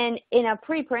 then in a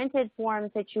pre-printed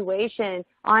form situation,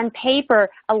 on paper,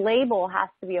 a label has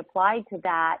to be applied to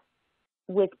that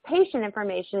with patient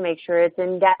information to make sure it's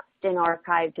indexed and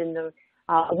archived in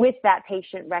with that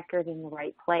patient record in the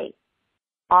right place.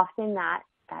 Often that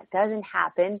doesn't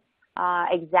happen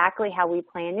exactly how we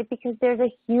planned it because there's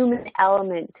a human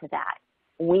element to that.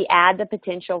 We add the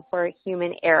potential for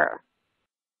human error.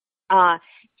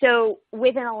 So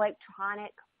with an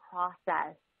electronic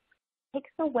process, it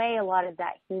takes away a lot of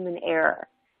that human error,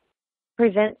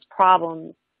 prevents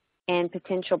problems and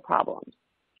potential problems.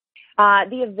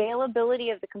 The availability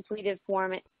of the completed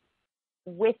form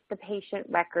with the patient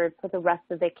record for the rest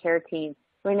of the care team.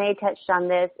 Renee touched on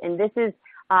this, and this is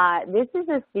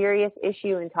a serious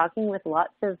issue in talking with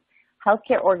lots of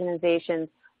healthcare organizations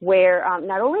where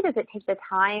not only does it take the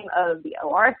time of the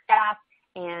OR staff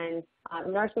and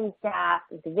nursing staff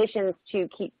and physicians to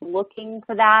keep looking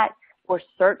for that or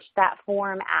search that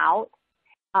form out,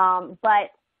 but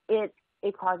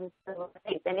it causes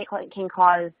delays and it can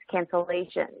cause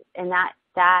cancellations, and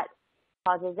that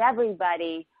causes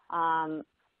everybody time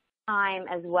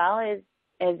as well as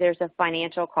there's a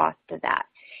financial cost to that.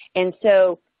 And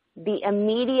so the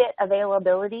immediate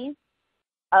availability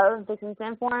of the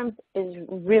consent forms is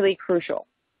really crucial.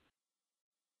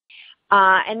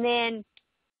 And then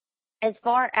as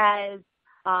far as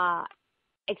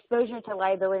exposure to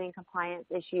liability and compliance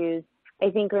issues,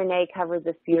 I think Renee covered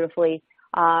this beautifully.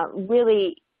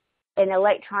 Really, an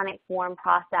electronic form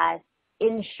process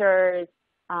ensures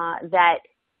that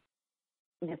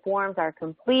the forms are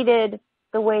completed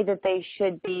the way that they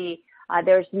should be.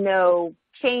 There's no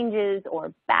changes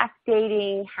or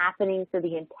backdating happening, so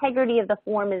the integrity of the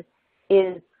form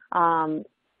is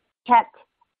kept,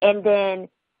 and then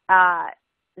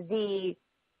the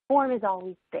form is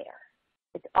always there.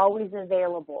 It's always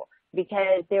available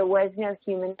because there was no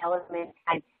human element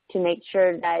to make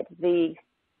sure that the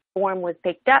form was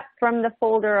picked up from the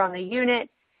folder on the unit,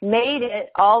 made it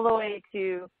all the way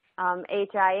to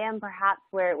HIM perhaps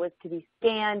where it was to be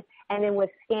scanned, and then was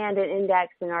scanned and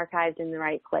indexed and archived in the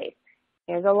right place.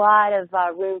 There's a lot of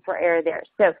room for error there.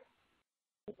 So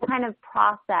this kind of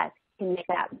process can make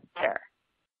that better.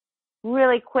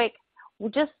 Really quick,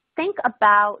 just think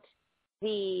about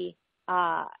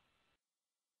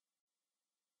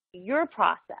your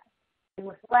process and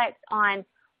reflect on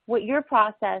what your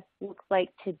process looks like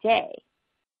today.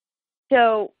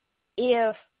 So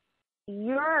if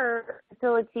your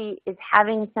facility is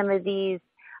having some of these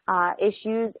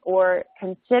issues or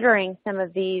considering some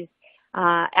of these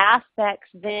aspects,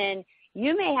 then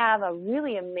you may have a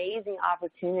really amazing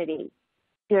opportunity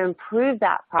to improve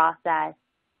that process,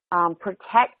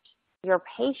 protect your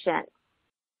patients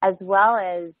as well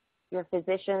as your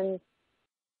physicians,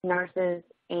 nurses,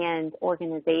 and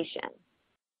organizations,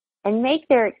 and make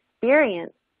their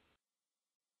experience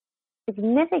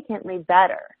significantly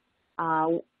better.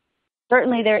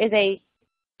 Certainly there is a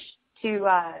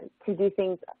to do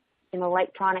things in an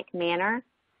electronic manner.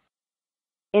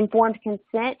 Informed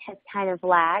consent has kind of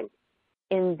lagged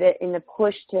in the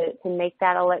push to make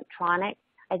that electronic.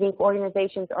 I think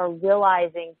organizations are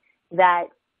realizing that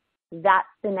that's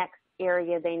the next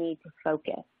area they need to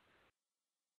focus.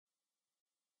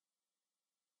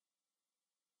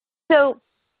 So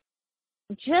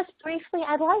just briefly,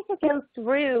 I'd like to go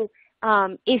through,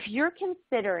 if you're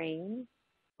considering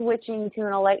switching to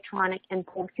an electronic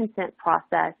informed consent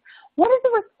process, what are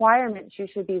the requirements you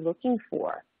should be looking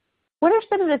for? What are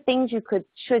some of the things you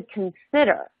should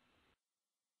consider?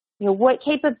 You know, what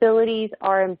capabilities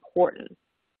are important?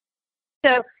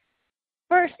 So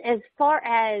first, as far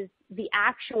as the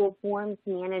actual forms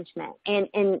management,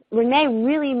 and Renee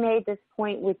really made this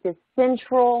point with the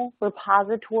central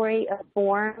repository of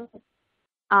forms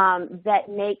that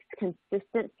makes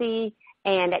consistency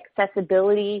and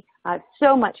accessibility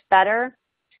so much better.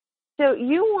 So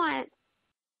you want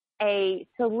a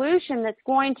solution that's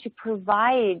going to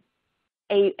provide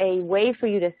a way for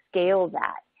you to scale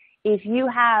that. If you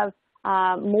have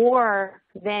more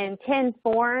than 10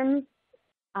 forms,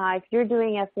 if you're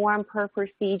doing a form per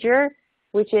procedure,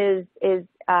 which is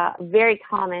very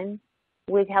common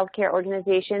with healthcare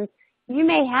organizations, you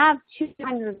may have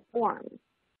 200 forms.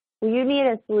 Well, you need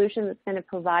a solution that's going to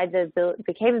provide the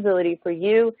capability for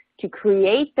you to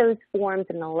create those forms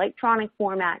in an electronic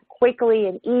format quickly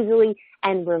and easily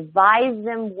and revise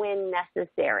them when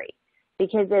necessary.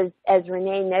 Because as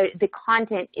Renee noted, the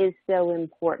content is so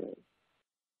important.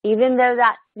 Even though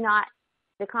that's not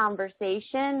the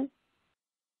conversation,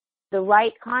 the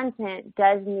right content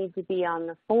does need to be on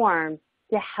the form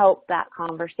to help that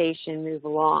conversation move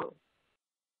along.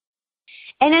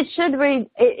 And it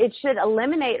should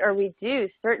eliminate or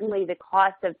reduce certainly the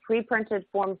cost of pre-printed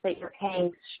forms that you're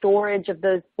paying, storage of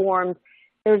those forms.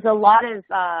 There's a lot of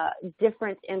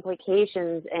different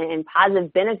implications and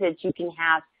positive benefits you can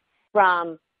have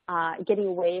from getting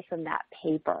away from that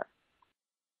paper.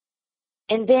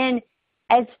 And then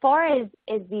as far as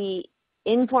the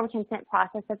informed consent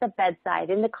process at the bedside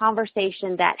and the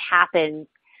conversation that happens,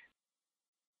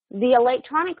 the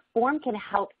electronic form can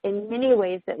help in many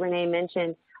ways that Renee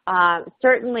mentioned.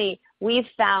 Certainly, we've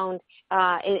found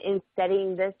in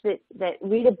studying this that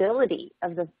readability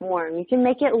of the form, you can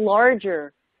make it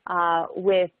larger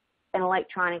with an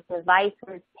electronic device.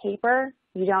 With paper,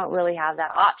 you don't really have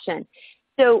that option.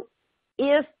 So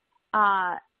if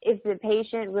the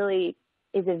patient really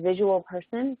is a visual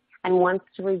person and wants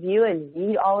to review and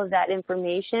read all of that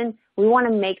information, we want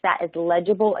to make that as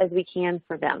legible as we can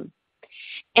for them.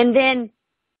 And then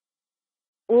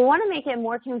we want to make it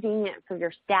more convenient for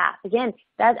your staff. Again,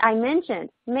 that I mentioned,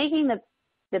 making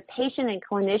the patient and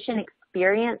clinician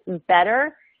experience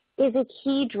better is a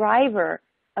key driver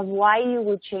of why you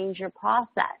would change your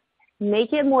process.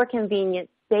 Make it more convenient,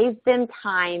 save them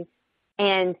time,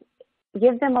 and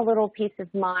give them a little peace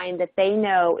of mind that they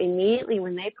know immediately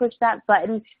when they push that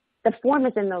button, the form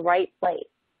is in the right place,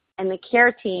 and the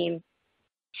care team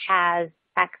has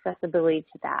accessibility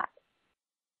to that.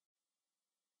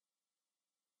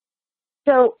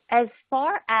 So as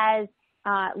far as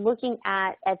looking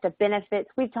at the benefits,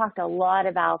 we've talked a lot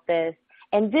about this,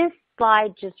 and this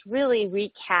slide just really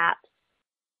recaps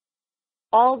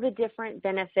all the different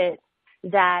benefits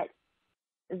that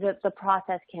the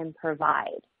process can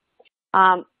provide.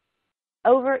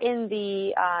 Over in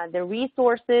the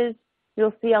resources,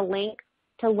 you'll see a link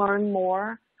to learn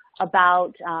more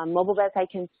about mobile bedside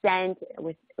consent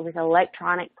with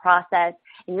electronic process,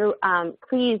 and you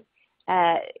please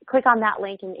click on that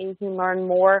link and you can learn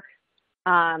more.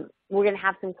 We're going to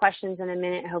have some questions in a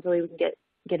minute. Hopefully we can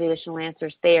get additional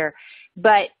answers there.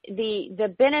 But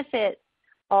the benefits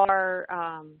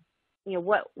are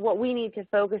what we need to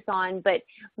focus on, but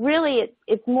really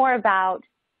it's more about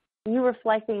you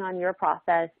reflecting on your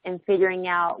process and figuring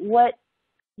out what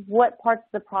parts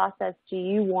of the process do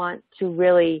you want to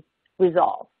really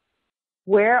resolve.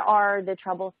 Where are the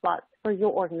trouble spots for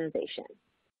your organization?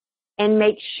 And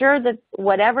make sure that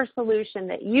whatever solution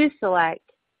that you select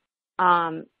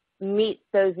meets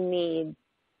those needs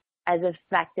as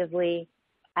effectively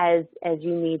as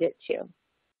you need it to.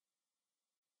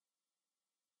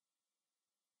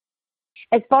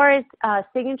 As far as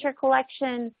signature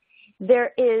collection,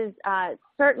 there is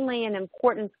certainly an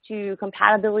importance to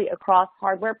compatibility across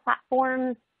hardware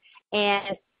platforms,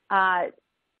 and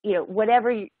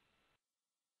whatever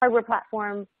hardware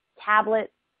platform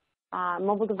tablets,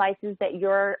 mobile devices that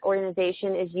your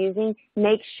organization is using,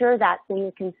 make sure that's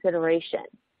in consideration.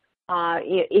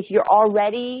 If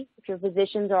your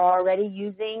physicians are already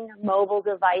using mobile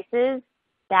devices,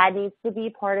 that needs to be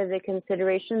part of the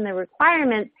consideration, the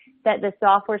requirement that the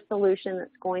software solution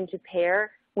that's going to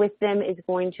pair with them is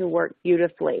going to work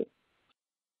beautifully.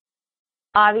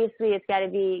 Obviously, it's got to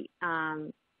be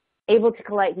able to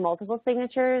collect multiple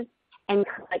signatures and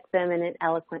collect them in an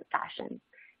eloquent fashion.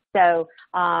 So,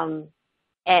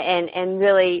 and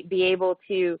really be able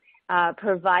to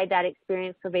provide that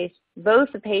experience for both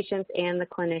the patients and the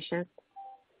clinicians.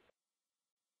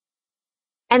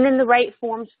 And then the right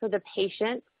forms for the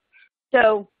patient.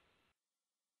 So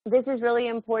this is really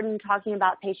important talking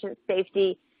about patient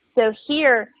safety. So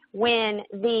here, when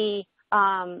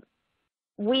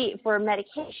for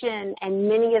medication and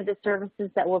many of the services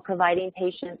that we're providing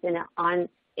patients in an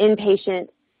inpatient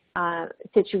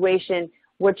situation,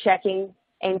 we're checking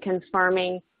and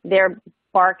confirming their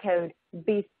barcode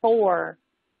before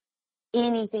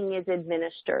anything is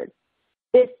administered.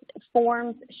 This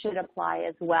forms should apply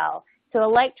as well. So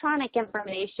electronic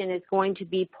information is going to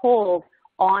be pulled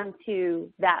onto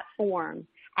that form,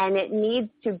 and it needs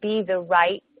to be the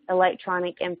right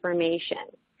electronic information.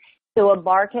 So a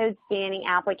barcode scanning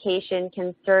application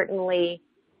can certainly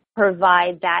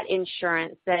provide that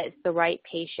insurance that it's the right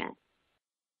patient.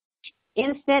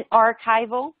 Instant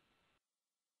archival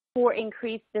for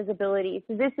increased visibility.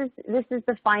 So this is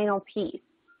the final piece.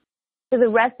 So the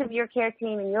rest of your care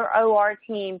team and your OR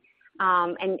team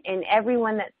and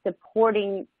everyone that's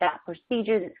supporting that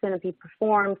procedure that's going to be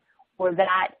performed, or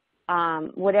that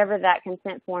whatever that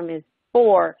consent form is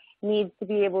for, needs to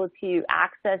be able to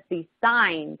access the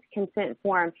signed consent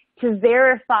form to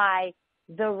verify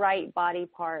the right body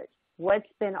part, what's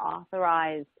been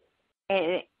authorized,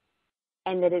 and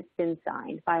that it's been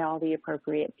signed by all the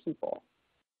appropriate people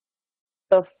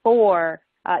before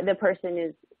the person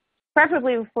is,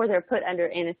 preferably before they're put under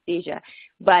anesthesia,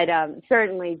 but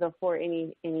certainly before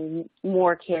any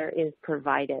more care is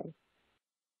provided.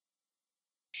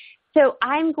 So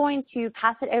I'm going to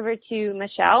pass it over to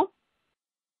Michelle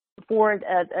for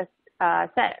a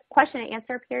set question and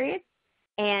answer period,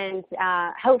 and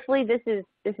hopefully this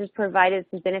has provided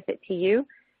some benefit to you.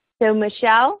 So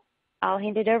Michelle, I'll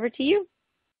hand it over to you.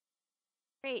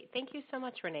 Great. Thank you so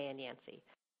much, Renee and Yancy.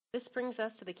 This brings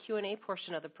us to the Q&A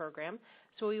portion of the program,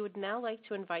 so we would now like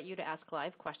to invite you to ask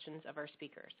live questions of our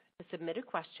speakers. To submit a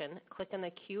question, click on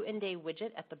the Q&A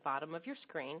widget at the bottom of your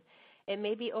screen. It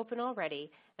may be open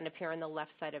already and appear on the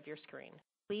left side of your screen.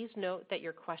 Please note that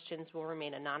your questions will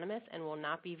remain anonymous and will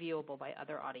not be viewable by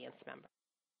other audience members.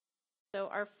 So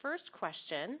our first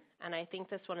question, and I think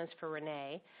this one is for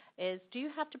Renee, is do you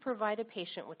have to provide a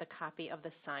patient with a copy of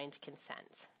the signed consent?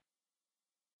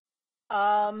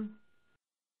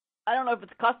 I don't know if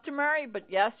it's customary, but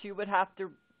yes, you would have to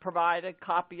provide a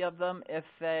copy of them if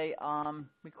they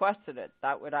requested it.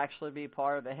 That would actually be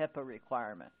part of the HIPAA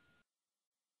requirement.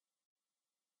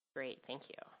 Great, thank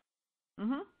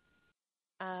you.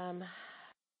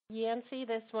 Yancy,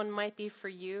 this one might be for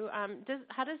you.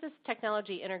 How does this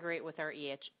technology integrate with our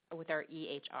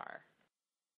EHR?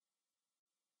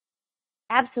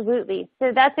 Absolutely.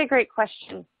 So that's a great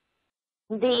question.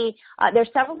 There's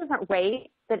several different ways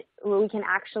that we can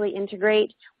actually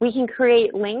integrate. We can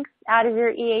create links out of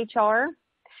your EHR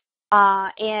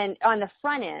and on the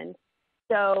front end.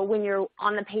 So when you're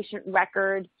on the patient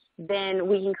record, then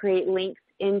we can create links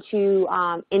into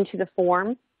the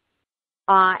form.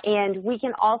 And we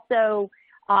can also,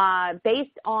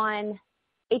 based on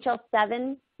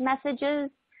HL7 messages,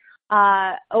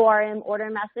 ORM order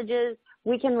messages,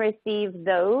 we can receive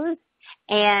those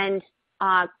and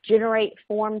generate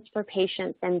forms for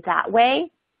patients in that way.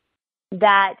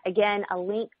 That, again, a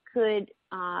link could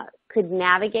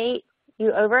navigate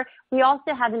you over. We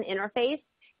also have an interface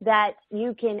that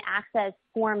you can access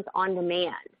forms on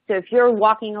demand. So if you're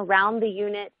walking around the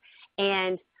unit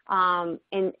and on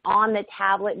the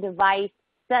tablet device,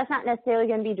 that's not necessarily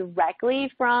going to be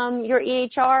directly from your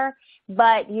EHR,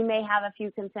 but you may have a few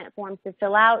consent forms to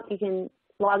fill out. You can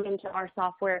log into our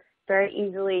software very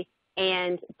easily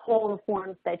and pull the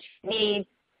forms that you need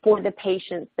for the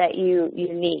patients that you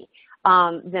need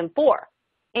them for.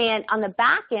 And on the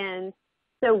back end,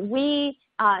 so we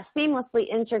seamlessly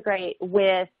integrate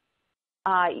with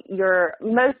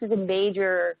most of the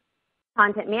major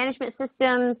content management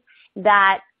systems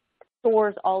that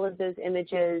stores all of those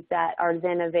images that are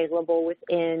then available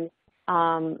within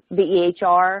the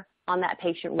EHR on that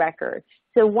patient record.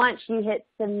 So once you hit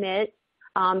submit,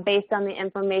 based on the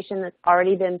information that's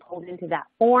already been pulled into that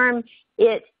form,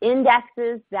 it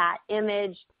indexes that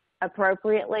image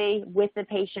appropriately with the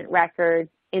patient record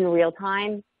in real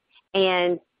time.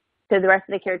 And so the rest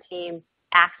of the care team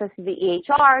accesses the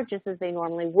EHR just as they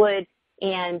normally would,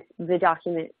 and the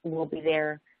document will be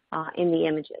there in the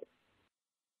images.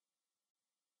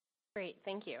 Great,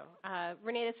 thank you.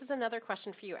 Renee, this is another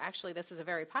question for you. Actually, this is a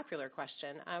very popular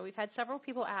question. We've had several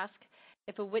people ask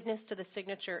if a witness to the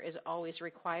signature is always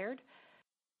required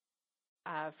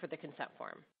for the consent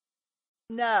form.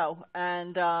 No,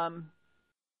 and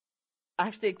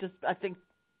actually, I think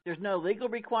there's no legal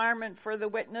requirement for the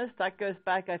witness. That goes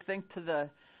back, I think, to the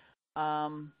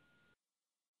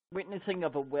witnessing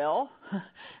of a will,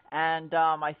 and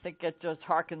I think it just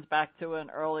harkens back to an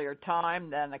earlier time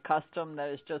than a custom that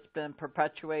has just been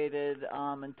perpetuated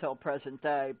until present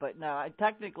day. But no,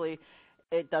 technically,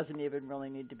 it doesn't even really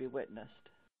need to be witnessed.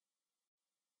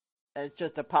 It's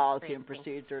just a policy and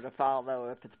procedure to follow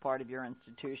if it's part of your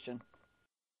institution.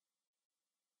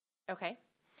 Okay.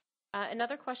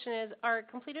 Another question is, are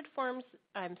completed forms,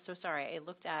 I'm so sorry, I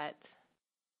looked at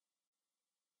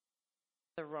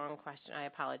the wrong question. I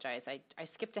apologize. I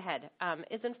skipped ahead.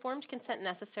 Is informed consent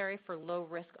necessary for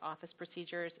low-risk office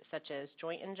procedures such as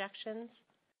joint injections?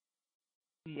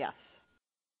 Yes.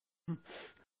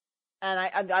 And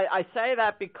I say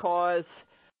that because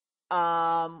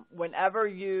whenever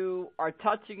you are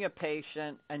touching a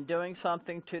patient and doing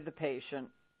something to the patient,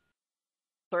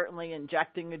 certainly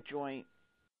injecting a joint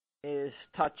is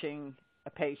touching a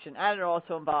patient, and it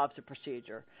also involves a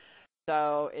procedure.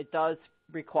 So it does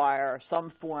require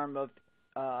some form of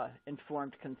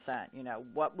informed consent. You know,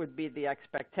 what would be the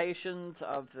expectations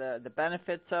of the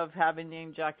benefits of having the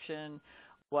injection?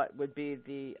 What would be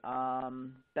the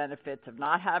benefits of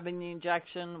not having the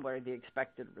injection? What are the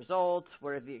expected results?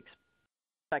 What are the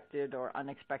expected or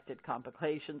unexpected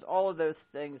complications? All of those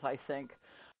things, I think,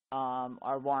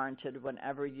 are warranted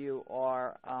whenever you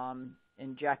are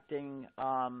injecting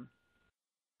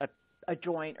a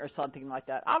joint or something like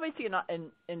that. Obviously,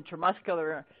 an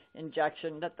intramuscular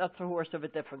injection, that's a horse of a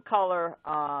different color.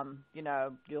 You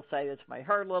know, you'll say this might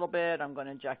hurt a little bit. I'm going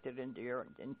to inject it into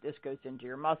this goes into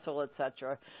your muscle,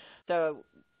 etc. So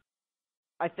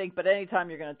I think, but anytime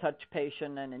you're going to touch a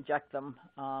patient and inject them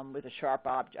with a sharp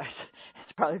object,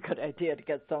 it's probably a good idea to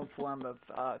get some form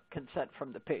of consent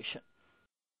from the patient.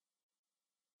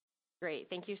 Great,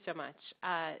 thank you so much.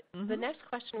 The next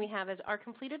question we have is, are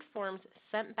completed forms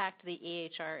sent back to the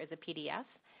EHR as a PDF,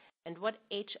 and what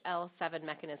HL7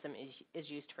 mechanism is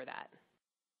used for that?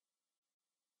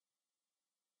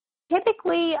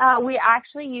 Typically, we're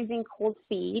actually using cold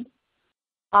feed,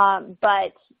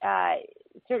 but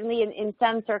certainly in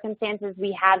some circumstances,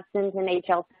 we have sent an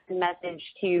HL7 message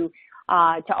to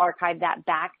archive that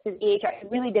back to the EHR. It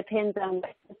really depends on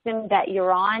what system that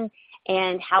you're on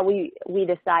and how we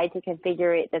decide to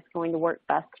configure it that's going to work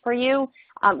best for you.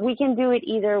 We can do it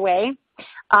either way,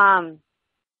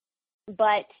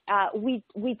 but we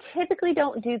typically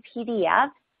don't do PDF.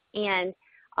 And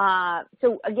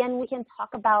so again, we can talk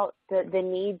about the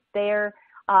needs there.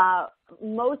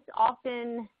 Most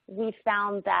often we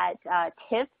found that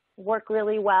TIFFs work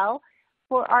really well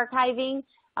for archiving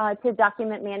to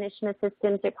document management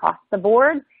systems across the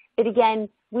board. But again,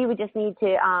 we would just need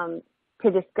to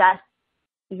discuss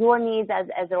your needs as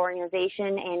an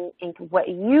organization and what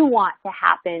you want to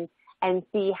happen and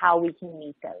see how we can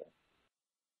meet those.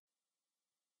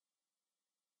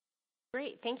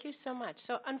 Great, thank you so much.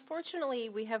 So unfortunately,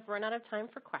 we have run out of time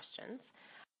for questions.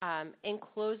 In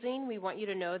closing, we want you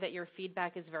to know that your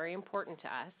feedback is very important to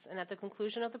us, and at the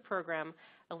conclusion of the program,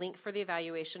 a link for the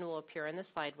evaluation will appear in the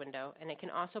slide window, and it can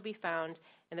also be found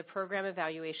in the program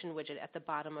evaluation widget at the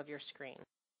bottom of your screen.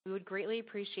 We would greatly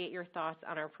appreciate your thoughts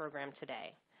on our program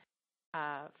today.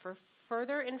 For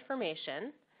further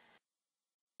information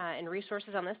and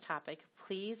resources on this topic,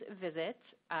 please visit,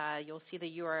 you'll see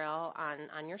the URL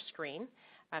on your screen.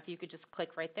 If you could just click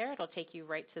right there, it'll take you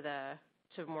right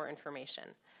to more information.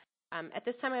 At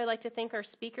this time, I would like to thank our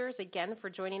speakers again for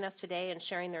joining us today and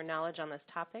sharing their knowledge on this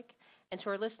topic. And to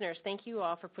our listeners, thank you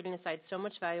all for putting aside so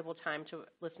much valuable time to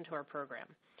listen to our program.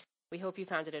 We hope you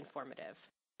found it informative.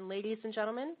 And ladies and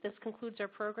gentlemen, this concludes our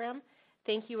program.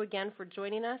 Thank you again for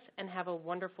joining us, and have a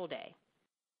wonderful day.